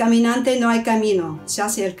 Caminante, no hay camino, se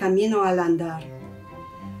hace el camino al andar.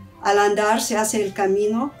 Al andar se hace el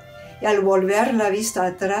camino y al volver la vista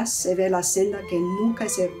atrás se ve la senda que nunca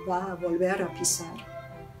se va a volver a pisar.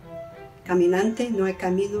 Caminante, no hay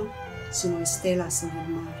camino, sino estelas en el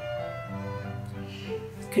mar.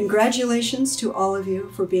 Congratulations to all of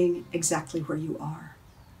you for being exactly where you are.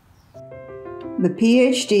 The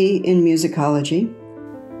PhD in Musicology,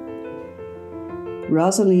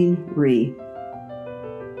 Rosaline Rhee.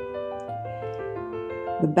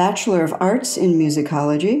 The Bachelor of Arts in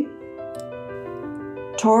Musicology,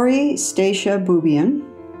 Tori Stacia Bubian,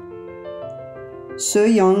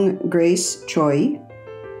 Soo-Young Grace Choi,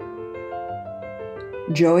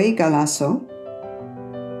 Joey Galasso,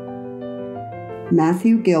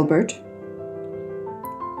 Matthew Gilbert,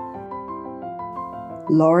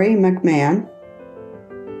 Laurie McMahon,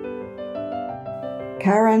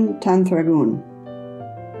 Karen Tantragun.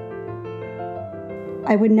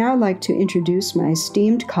 I would now like to introduce my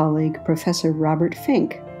esteemed colleague, Professor Robert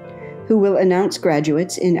Fink, who will announce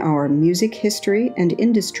graduates in our Music History and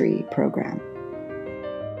Industry program.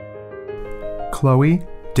 Chloe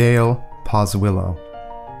Dale Pozuelo,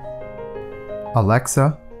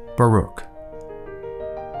 Alexa Baruch,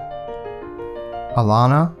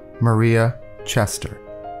 Alana Maria Chester,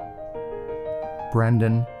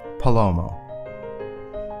 Brendan Palomo.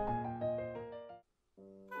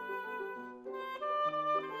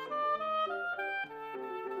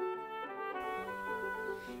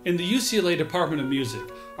 In the UCLA Department of Music,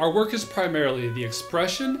 our work is primarily the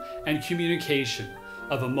expression and communication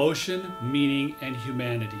of emotion, meaning, and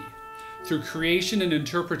humanity through creation and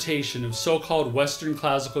interpretation of so-called Western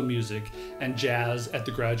classical music and jazz at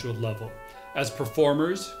the graduate level, as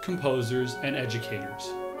performers, composers, and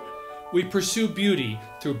educators. We pursue beauty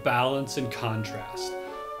through balance and contrast,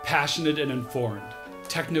 passionate and informed,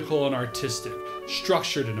 technical and artistic,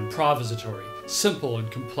 structured and improvisatory, simple and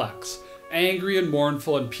complex, angry and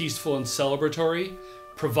mournful and peaceful and celebratory,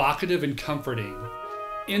 provocative and comforting,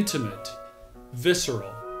 intimate,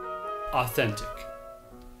 visceral, authentic.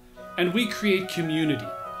 And we create community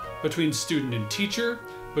between student and teacher,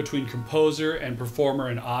 between composer and performer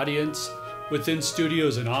and audience, within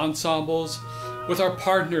studios and ensembles, with our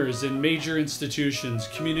partners in major institutions,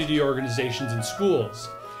 community organizations, and schools,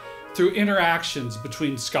 through interactions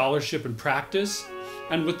between scholarship and practice,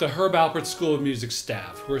 and with the Herb Alpert School of Music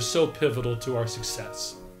staff, who are so pivotal to our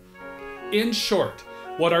success. In short,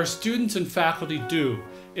 what our students and faculty do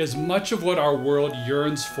is much of what our world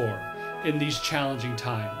yearns for in these challenging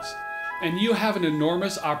times, and you have an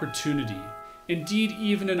enormous opportunity, indeed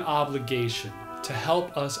even an obligation, to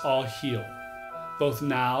help us all heal, both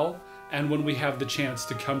now and when we have the chance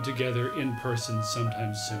to come together in person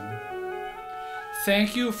sometime soon.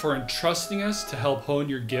 Thank you for entrusting us to help hone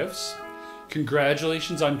your gifts.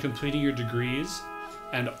 Congratulations on completing your degrees,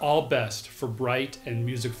 and all best for bright and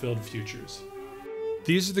music-filled futures.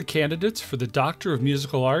 These are the candidates for the Doctor of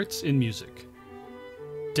Musical Arts in Music.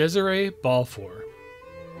 Desiree Balfour,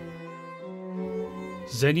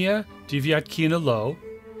 Xenia Divyatkina-Low,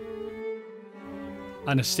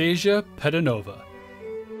 Anastasia Pedanova,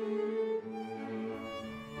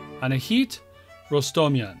 Anahit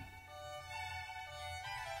Rostomyan.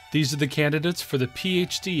 These are the candidates for the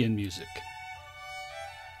PhD in Music.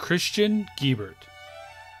 Christian Giebert,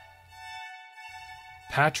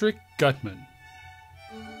 Patrick Gutman,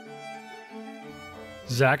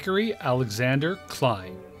 Zachary Alexander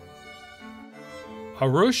Klein,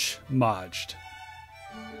 Arush Majd,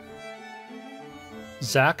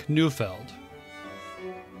 Zach Neufeld,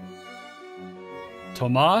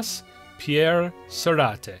 Tomas Pierre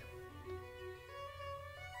Serrate.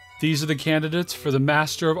 These are the candidates for the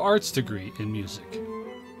Master of Arts degree in Music.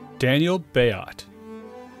 Daniel Bayat,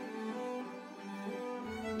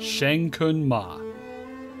 Sheng Kun Ma,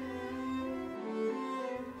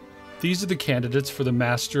 These are the candidates for the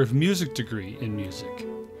Master of Music degree in music.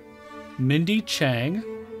 Mindy Chang,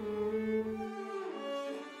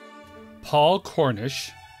 Paul Cornish,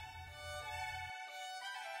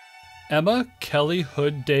 Emma Kelly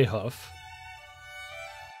Hood Dayhoff,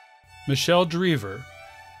 Michelle Drever,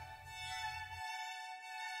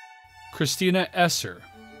 Christina Esser,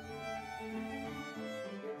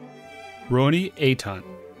 Roni Aton,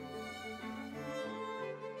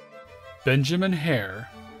 Benjamin Hare,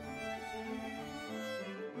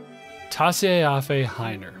 Tasieafe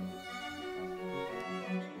Heiner,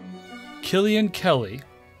 Killian Kelly,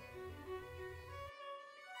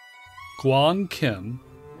 Guang Kim,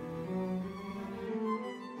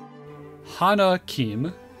 Hana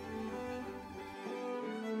Kim,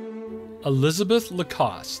 Elizabeth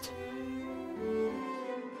Lacoste,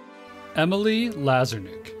 Emily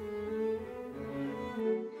Lazarnik,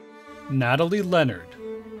 Natalie Leonard,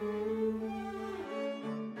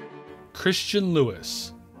 Christian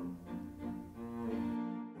Lewis,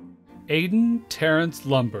 Aidan Terrence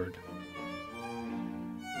Lombard,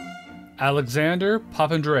 Alexander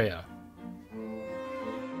Papandrea,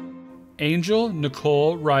 Angel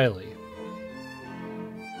Nicole Riley,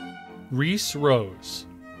 Reese Rose,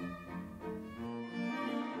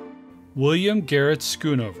 William Garrett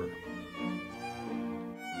Schoonover,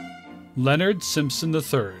 Leonard Simpson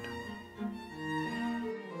III,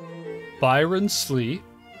 Byron Slee,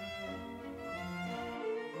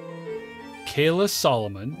 Kayla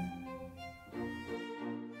Solomon,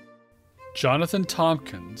 Jonathan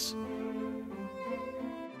Tompkins,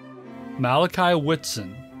 Malachi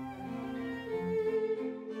Whitson,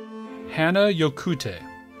 Hannah Yokute.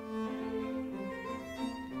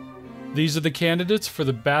 These are the candidates for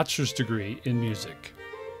the bachelor's degree in music.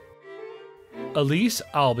 Elise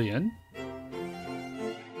Albion,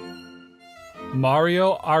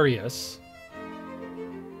 Mario Arias,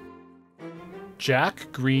 Jack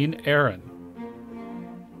Green Aaron,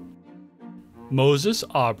 Moses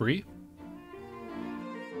Aubrey,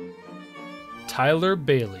 Tyler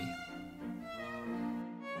Bailey,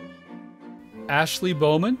 Ashley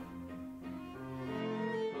Bowman,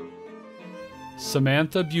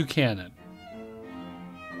 Samantha Buchanan,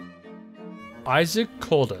 Isaac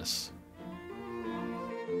Koldus,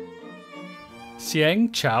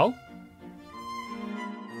 Xiang Chao,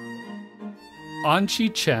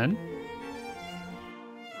 Anchi Chen,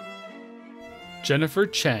 Jennifer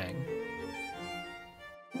Chang,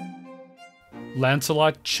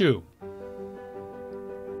 Lancelot Chu,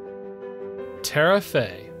 Tara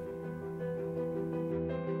Fay,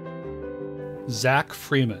 Zach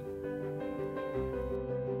Freeman,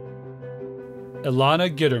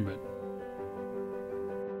 Ilana Gitterman,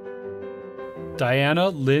 Diana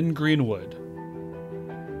Lynn Greenwood,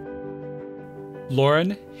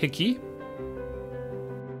 Lauren Hickey,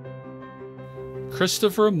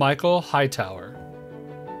 Christopher Michael Hightower,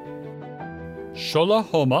 Shola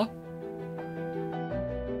Homa,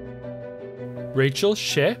 Rachel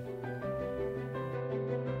She,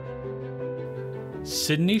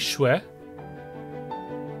 Sydney Shue,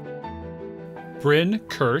 Bryn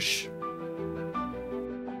Kirsch,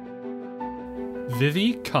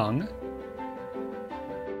 Vivi Kung,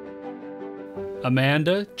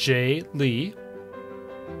 Amanda J. Lee,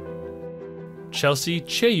 Chelsea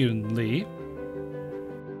Cheyun Lee,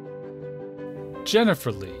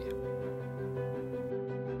 Jennifer Lee,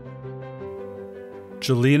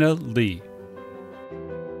 Jelena Lee,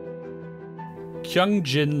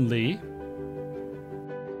 Kyungjin Lee,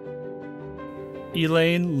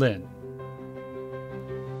 Elaine Lin,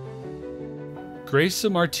 Grace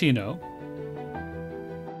Martino,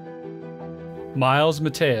 Miles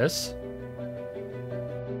Mateus,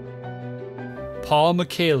 Paul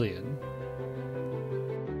McCallion,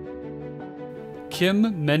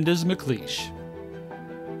 Kim Mendes McLeish,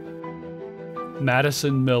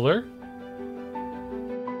 Madison Miller,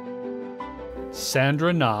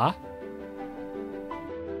 Sandra Na,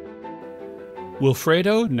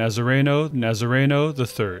 Wilfredo Nazareno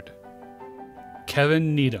III,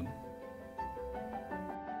 Kevin Needham,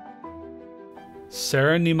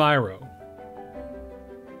 Sarah Nimiro,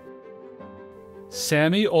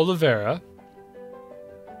 Sammy Oliveira,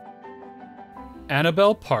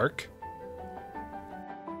 Annabelle Park,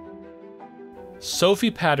 Sophie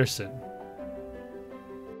Patterson,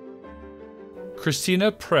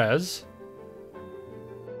 Christina Prez,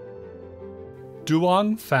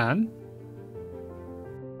 Duong Fan,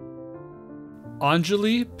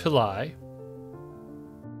 Anjali Pillai,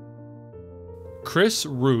 Chris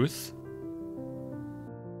Ruth,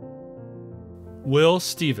 Will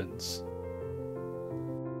Stevens,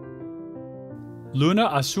 Luna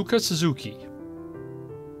Asuka Suzuki,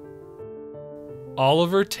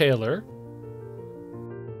 Oliver Taylor,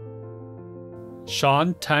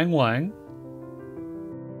 Sean Tang Wang,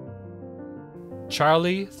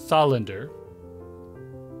 Charlie Thallander,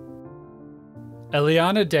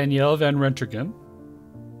 Eliana Danielle Van Rentergem,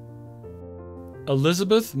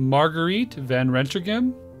 Elizabeth Marguerite Van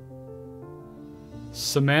Rentergem,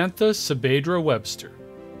 Samantha Sabedra Webster,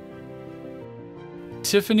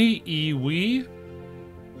 Tiffany E. Wee,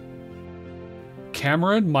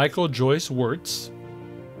 Cameron Michael Joyce Wirtz,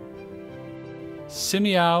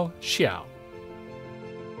 Simiao Xiao,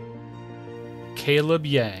 Caleb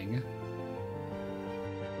Yang,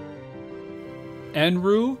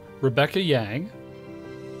 Enru Rebecca Yang,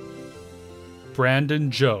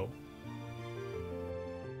 Brandon Zhou.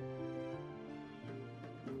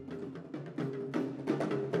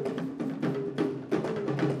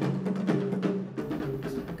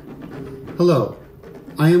 Hello,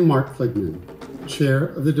 I am Mark Kligman, Chair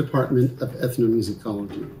of the Department of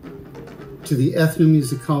Ethnomusicology. To the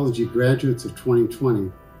Ethnomusicology graduates of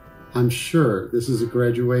 2020, I'm sure this is a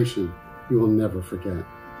graduation you will never forget.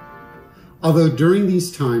 Although during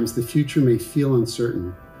these times the future may feel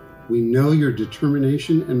uncertain, we know your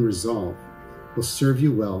determination and resolve will serve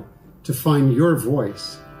you well to find your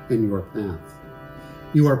voice and your path.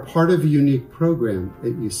 You are part of a unique program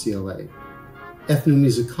at UCLA.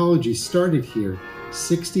 Ethnomusicology started here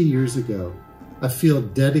 60 years ago, a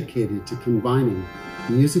field dedicated to combining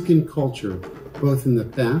music and culture both in the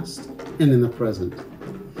past and in the present.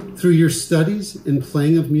 Through your studies and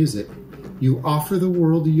playing of music, you offer the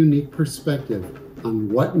world a unique perspective on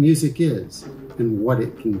what music is and what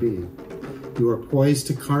it can be. You are poised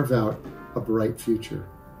to carve out a bright future.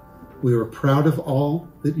 We are proud of all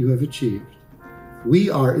that you have achieved. We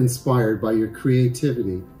are inspired by your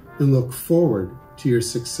creativity and look forward to your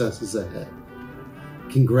successes ahead.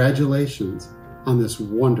 Congratulations on this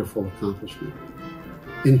wonderful accomplishment.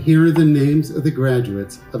 And here are the names of the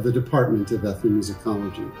graduates of the Department of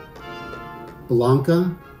Ethnomusicology.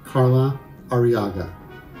 Blanca Carla Arriaga,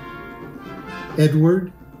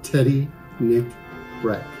 Edward Teddy Nick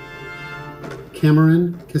Breck,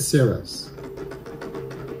 Cameron Caceres,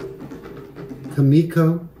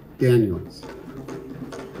 Kamiko Daniels,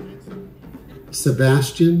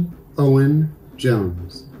 Sebastian Owen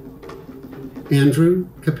Jones, Andrew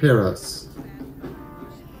Caperos,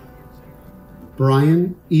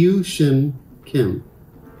 Brian Yu Shin Kim,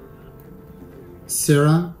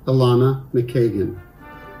 Sarah Alana McKagan,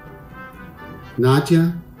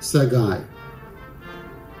 Nadia Sagai,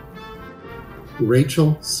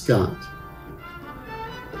 Rachel Scott,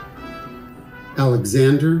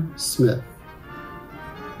 Alexander Smith,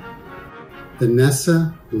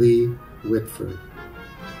 Vanessa Lee Whitford.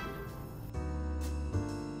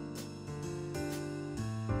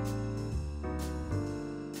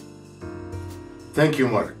 Thank you,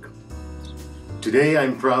 Mark. Today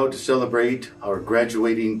I'm proud to celebrate our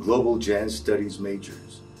graduating Global Jazz Studies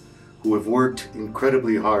majors who have worked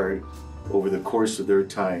incredibly hard over the course of their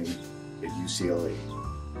time at UCLA.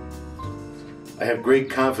 I have great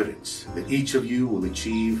confidence that each of you will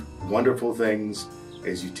achieve wonderful things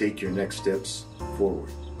as you take your next steps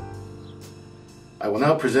forward. I will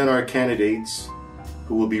now present our candidates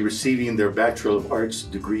who will be receiving their Bachelor of Arts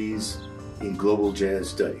degrees in Global Jazz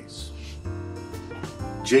Studies.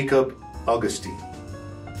 Jacob Augustine,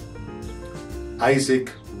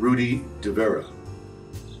 Isaac Rudy DeVera,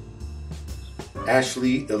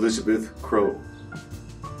 Ashley Elizabeth Crow,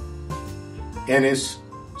 Ennis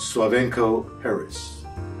Slavenko Harris,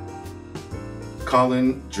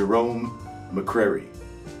 Colin Jerome McCrary.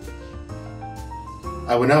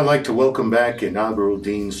 I would now like to welcome back inaugural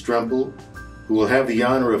Dean Strempel, who will have the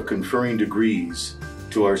honor of conferring degrees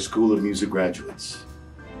to our School of Music graduates.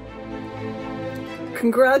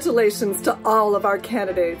 Congratulations to all of our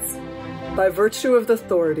candidates. By virtue of the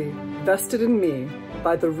authority vested in me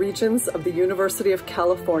by the Regents of the University of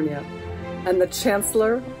California and the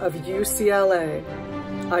Chancellor of UCLA,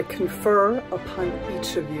 I confer upon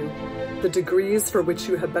each of you the degrees for which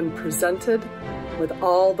you have been presented with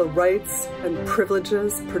all the rights and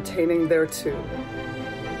privileges pertaining thereto.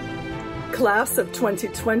 Class of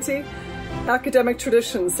 2020, academic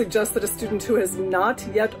tradition suggests that a student who has not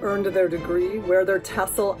yet earned their degree wear their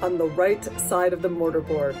tassel on the right side of the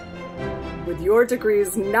mortarboard. With your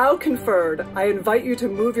degrees now conferred, I invite you to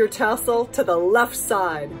move your tassel to the left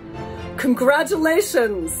side.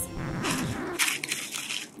 Congratulations!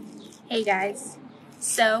 Hey guys,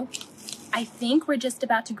 so I think we're just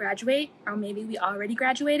about to graduate, or maybe we already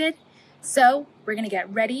graduated, so we're gonna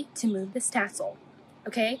get ready to move this tassel,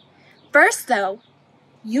 okay? First though,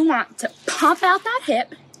 you want to pump out that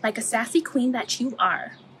hip like a sassy queen that you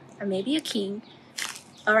are, or maybe a king,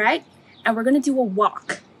 all right? And we're gonna do a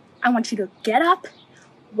walk. I want you to get up,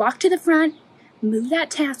 walk to the front, move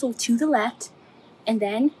that tassel to the left, and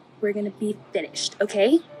then we're gonna be finished,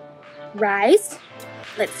 okay? Rise,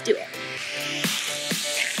 let's do it.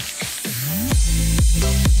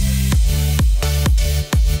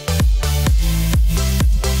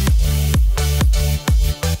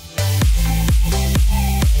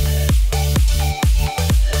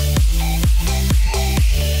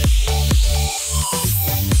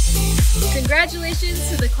 Congratulations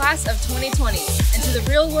to the class of 2020, and to the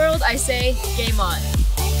real world I say, game on.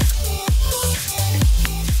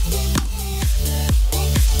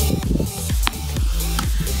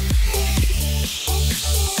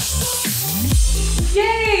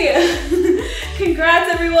 Yay!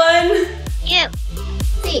 Congrats everyone!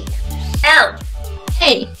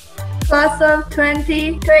 UCLA, class of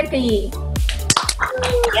 2020.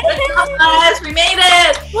 Yes, we made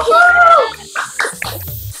it! Woohoo!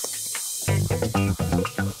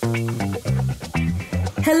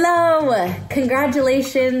 Hello!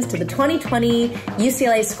 Congratulations to the 2020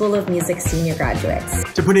 UCLA School of Music senior graduates.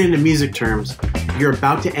 To put it into music terms, you're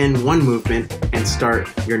about to end one movement and start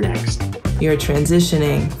your next. You're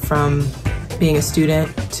transitioning from being a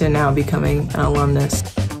student to now becoming an alumnus.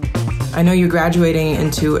 I know you're graduating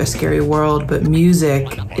into a scary world, but music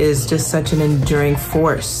is just such an enduring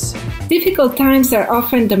force. Difficult times are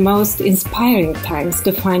often the most inspiring times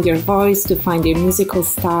to find your voice, to find your musical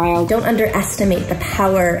style. Don't underestimate the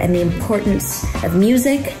power and the importance of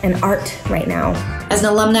music and art right now. As an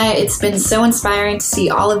alumni, it's been so inspiring to see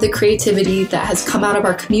all of the creativity that has come out of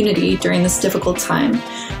our community during this difficult time,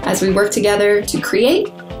 as we work together to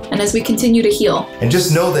create and as we continue to heal. And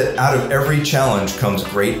just know that out of every challenge comes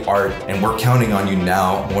great art, and we're counting on you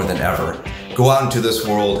now more than ever. Go out into this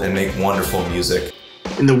world and make wonderful music.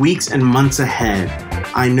 In the weeks and months ahead,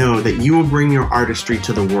 I know that you will bring your artistry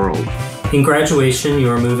to the world. In graduation, you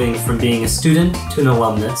are moving from being a student to an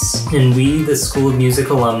alumnus, and we, the School of Music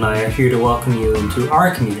alumni, are here to welcome you into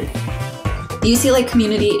our community. The UCLA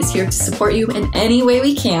community is here to support you in any way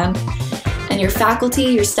we can, and your faculty,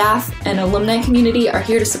 your staff, and alumni community are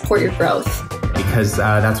here to support your growth. Because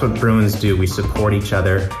that's what Bruins do. We support each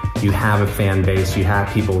other. You have a fan base. You have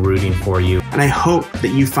people rooting for you. And I hope that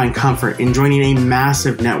you find comfort in joining a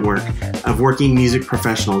massive network of working music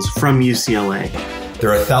professionals from UCLA.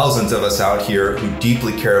 There are thousands of us out here who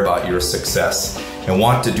deeply care about your success and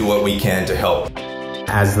want to do what we can to help.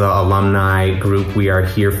 As the alumni group, we are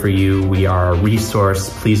here for you. We are a resource.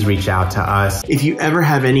 Please reach out to us. If you ever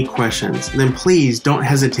have any questions, then please don't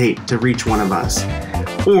hesitate to reach one of us.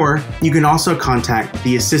 Or you can also contact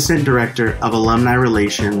the Assistant Director of Alumni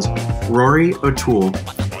Relations, Rory O'Toole,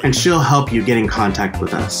 and she'll help you get in contact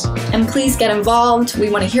with us. And please get involved. We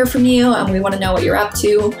want to hear from you and we want to know what you're up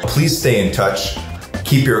to. Please stay in touch.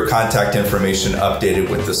 Keep your contact information updated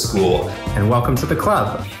with the school. And welcome to the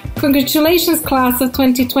club. Congratulations, class of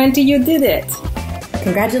 2020, you did it.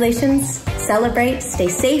 Congratulations, celebrate, stay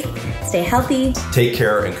safe, stay healthy. Take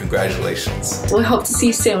care and congratulations. We hope to see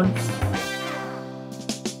you soon.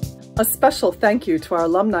 A special thank you to our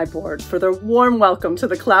alumni board for their warm welcome to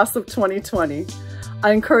the class of 2020.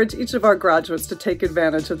 I encourage each of our graduates to take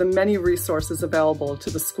advantage of the many resources available to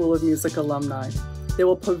the School of Music alumni. They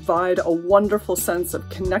will provide a wonderful sense of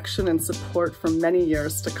connection and support for many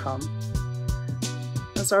years to come.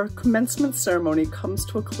 As our commencement ceremony comes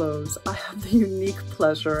to a close, I have the unique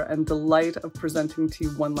pleasure and delight of presenting to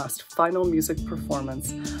you one last final music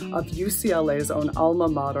performance of UCLA's own alma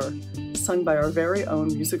mater, sung by our very own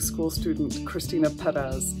music school student, Christina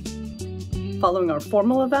Perez. Following our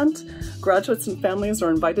formal event, graduates and families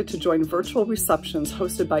are invited to join virtual receptions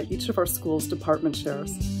hosted by each of our school's department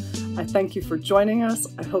chairs. I thank you for joining us.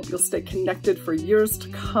 I hope you'll stay connected for years to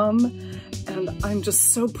come, and I'm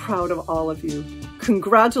just so proud of all of you.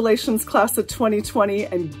 Congratulations, class of 2020,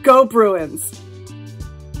 and go Bruins!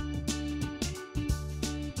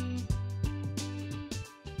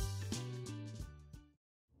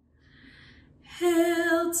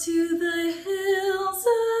 Hail to the hills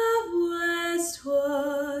of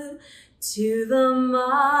Westwood, to the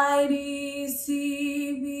mighty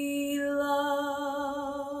sea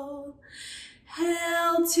below.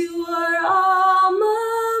 Hail to our alma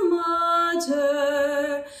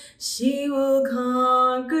mater, she will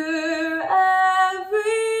conquer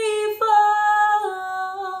every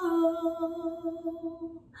foe.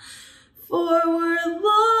 For we're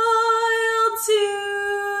loyal to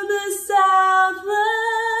the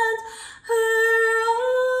Southland, her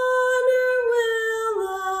honor will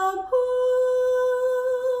uphold.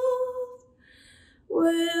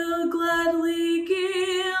 We'll gladly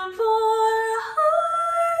give our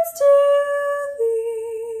hearts to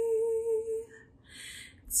thee,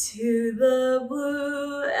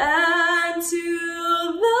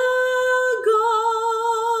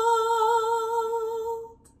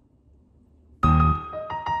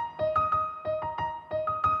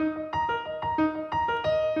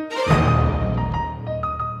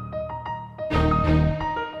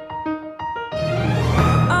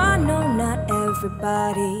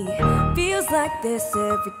 everybody feels like this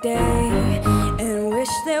every day and wish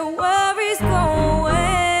their worries go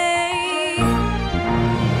away.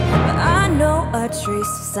 But I know a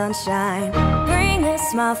trace of sunshine bring a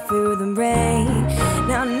smile through the rain.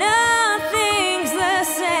 Now nothing's the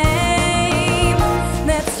same.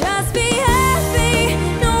 Let's just be happy,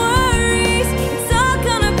 no worries. It's all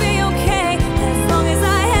gonna be okay as long as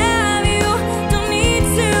I have you. Don't need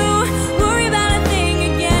to worry about a thing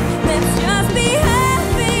again. Let's just be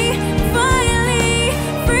happy, finally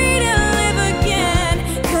free to live again.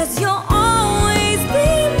 'Cause you'll always be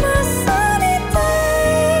my sunny day.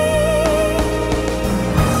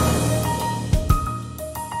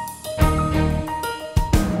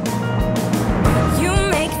 You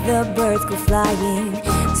make the birds go flying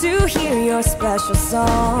to hear your special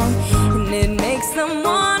song, and it makes them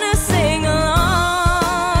wanna sing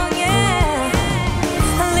along, yeah.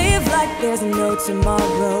 I live like there's no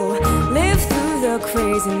tomorrow, live through the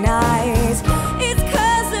crazy nights.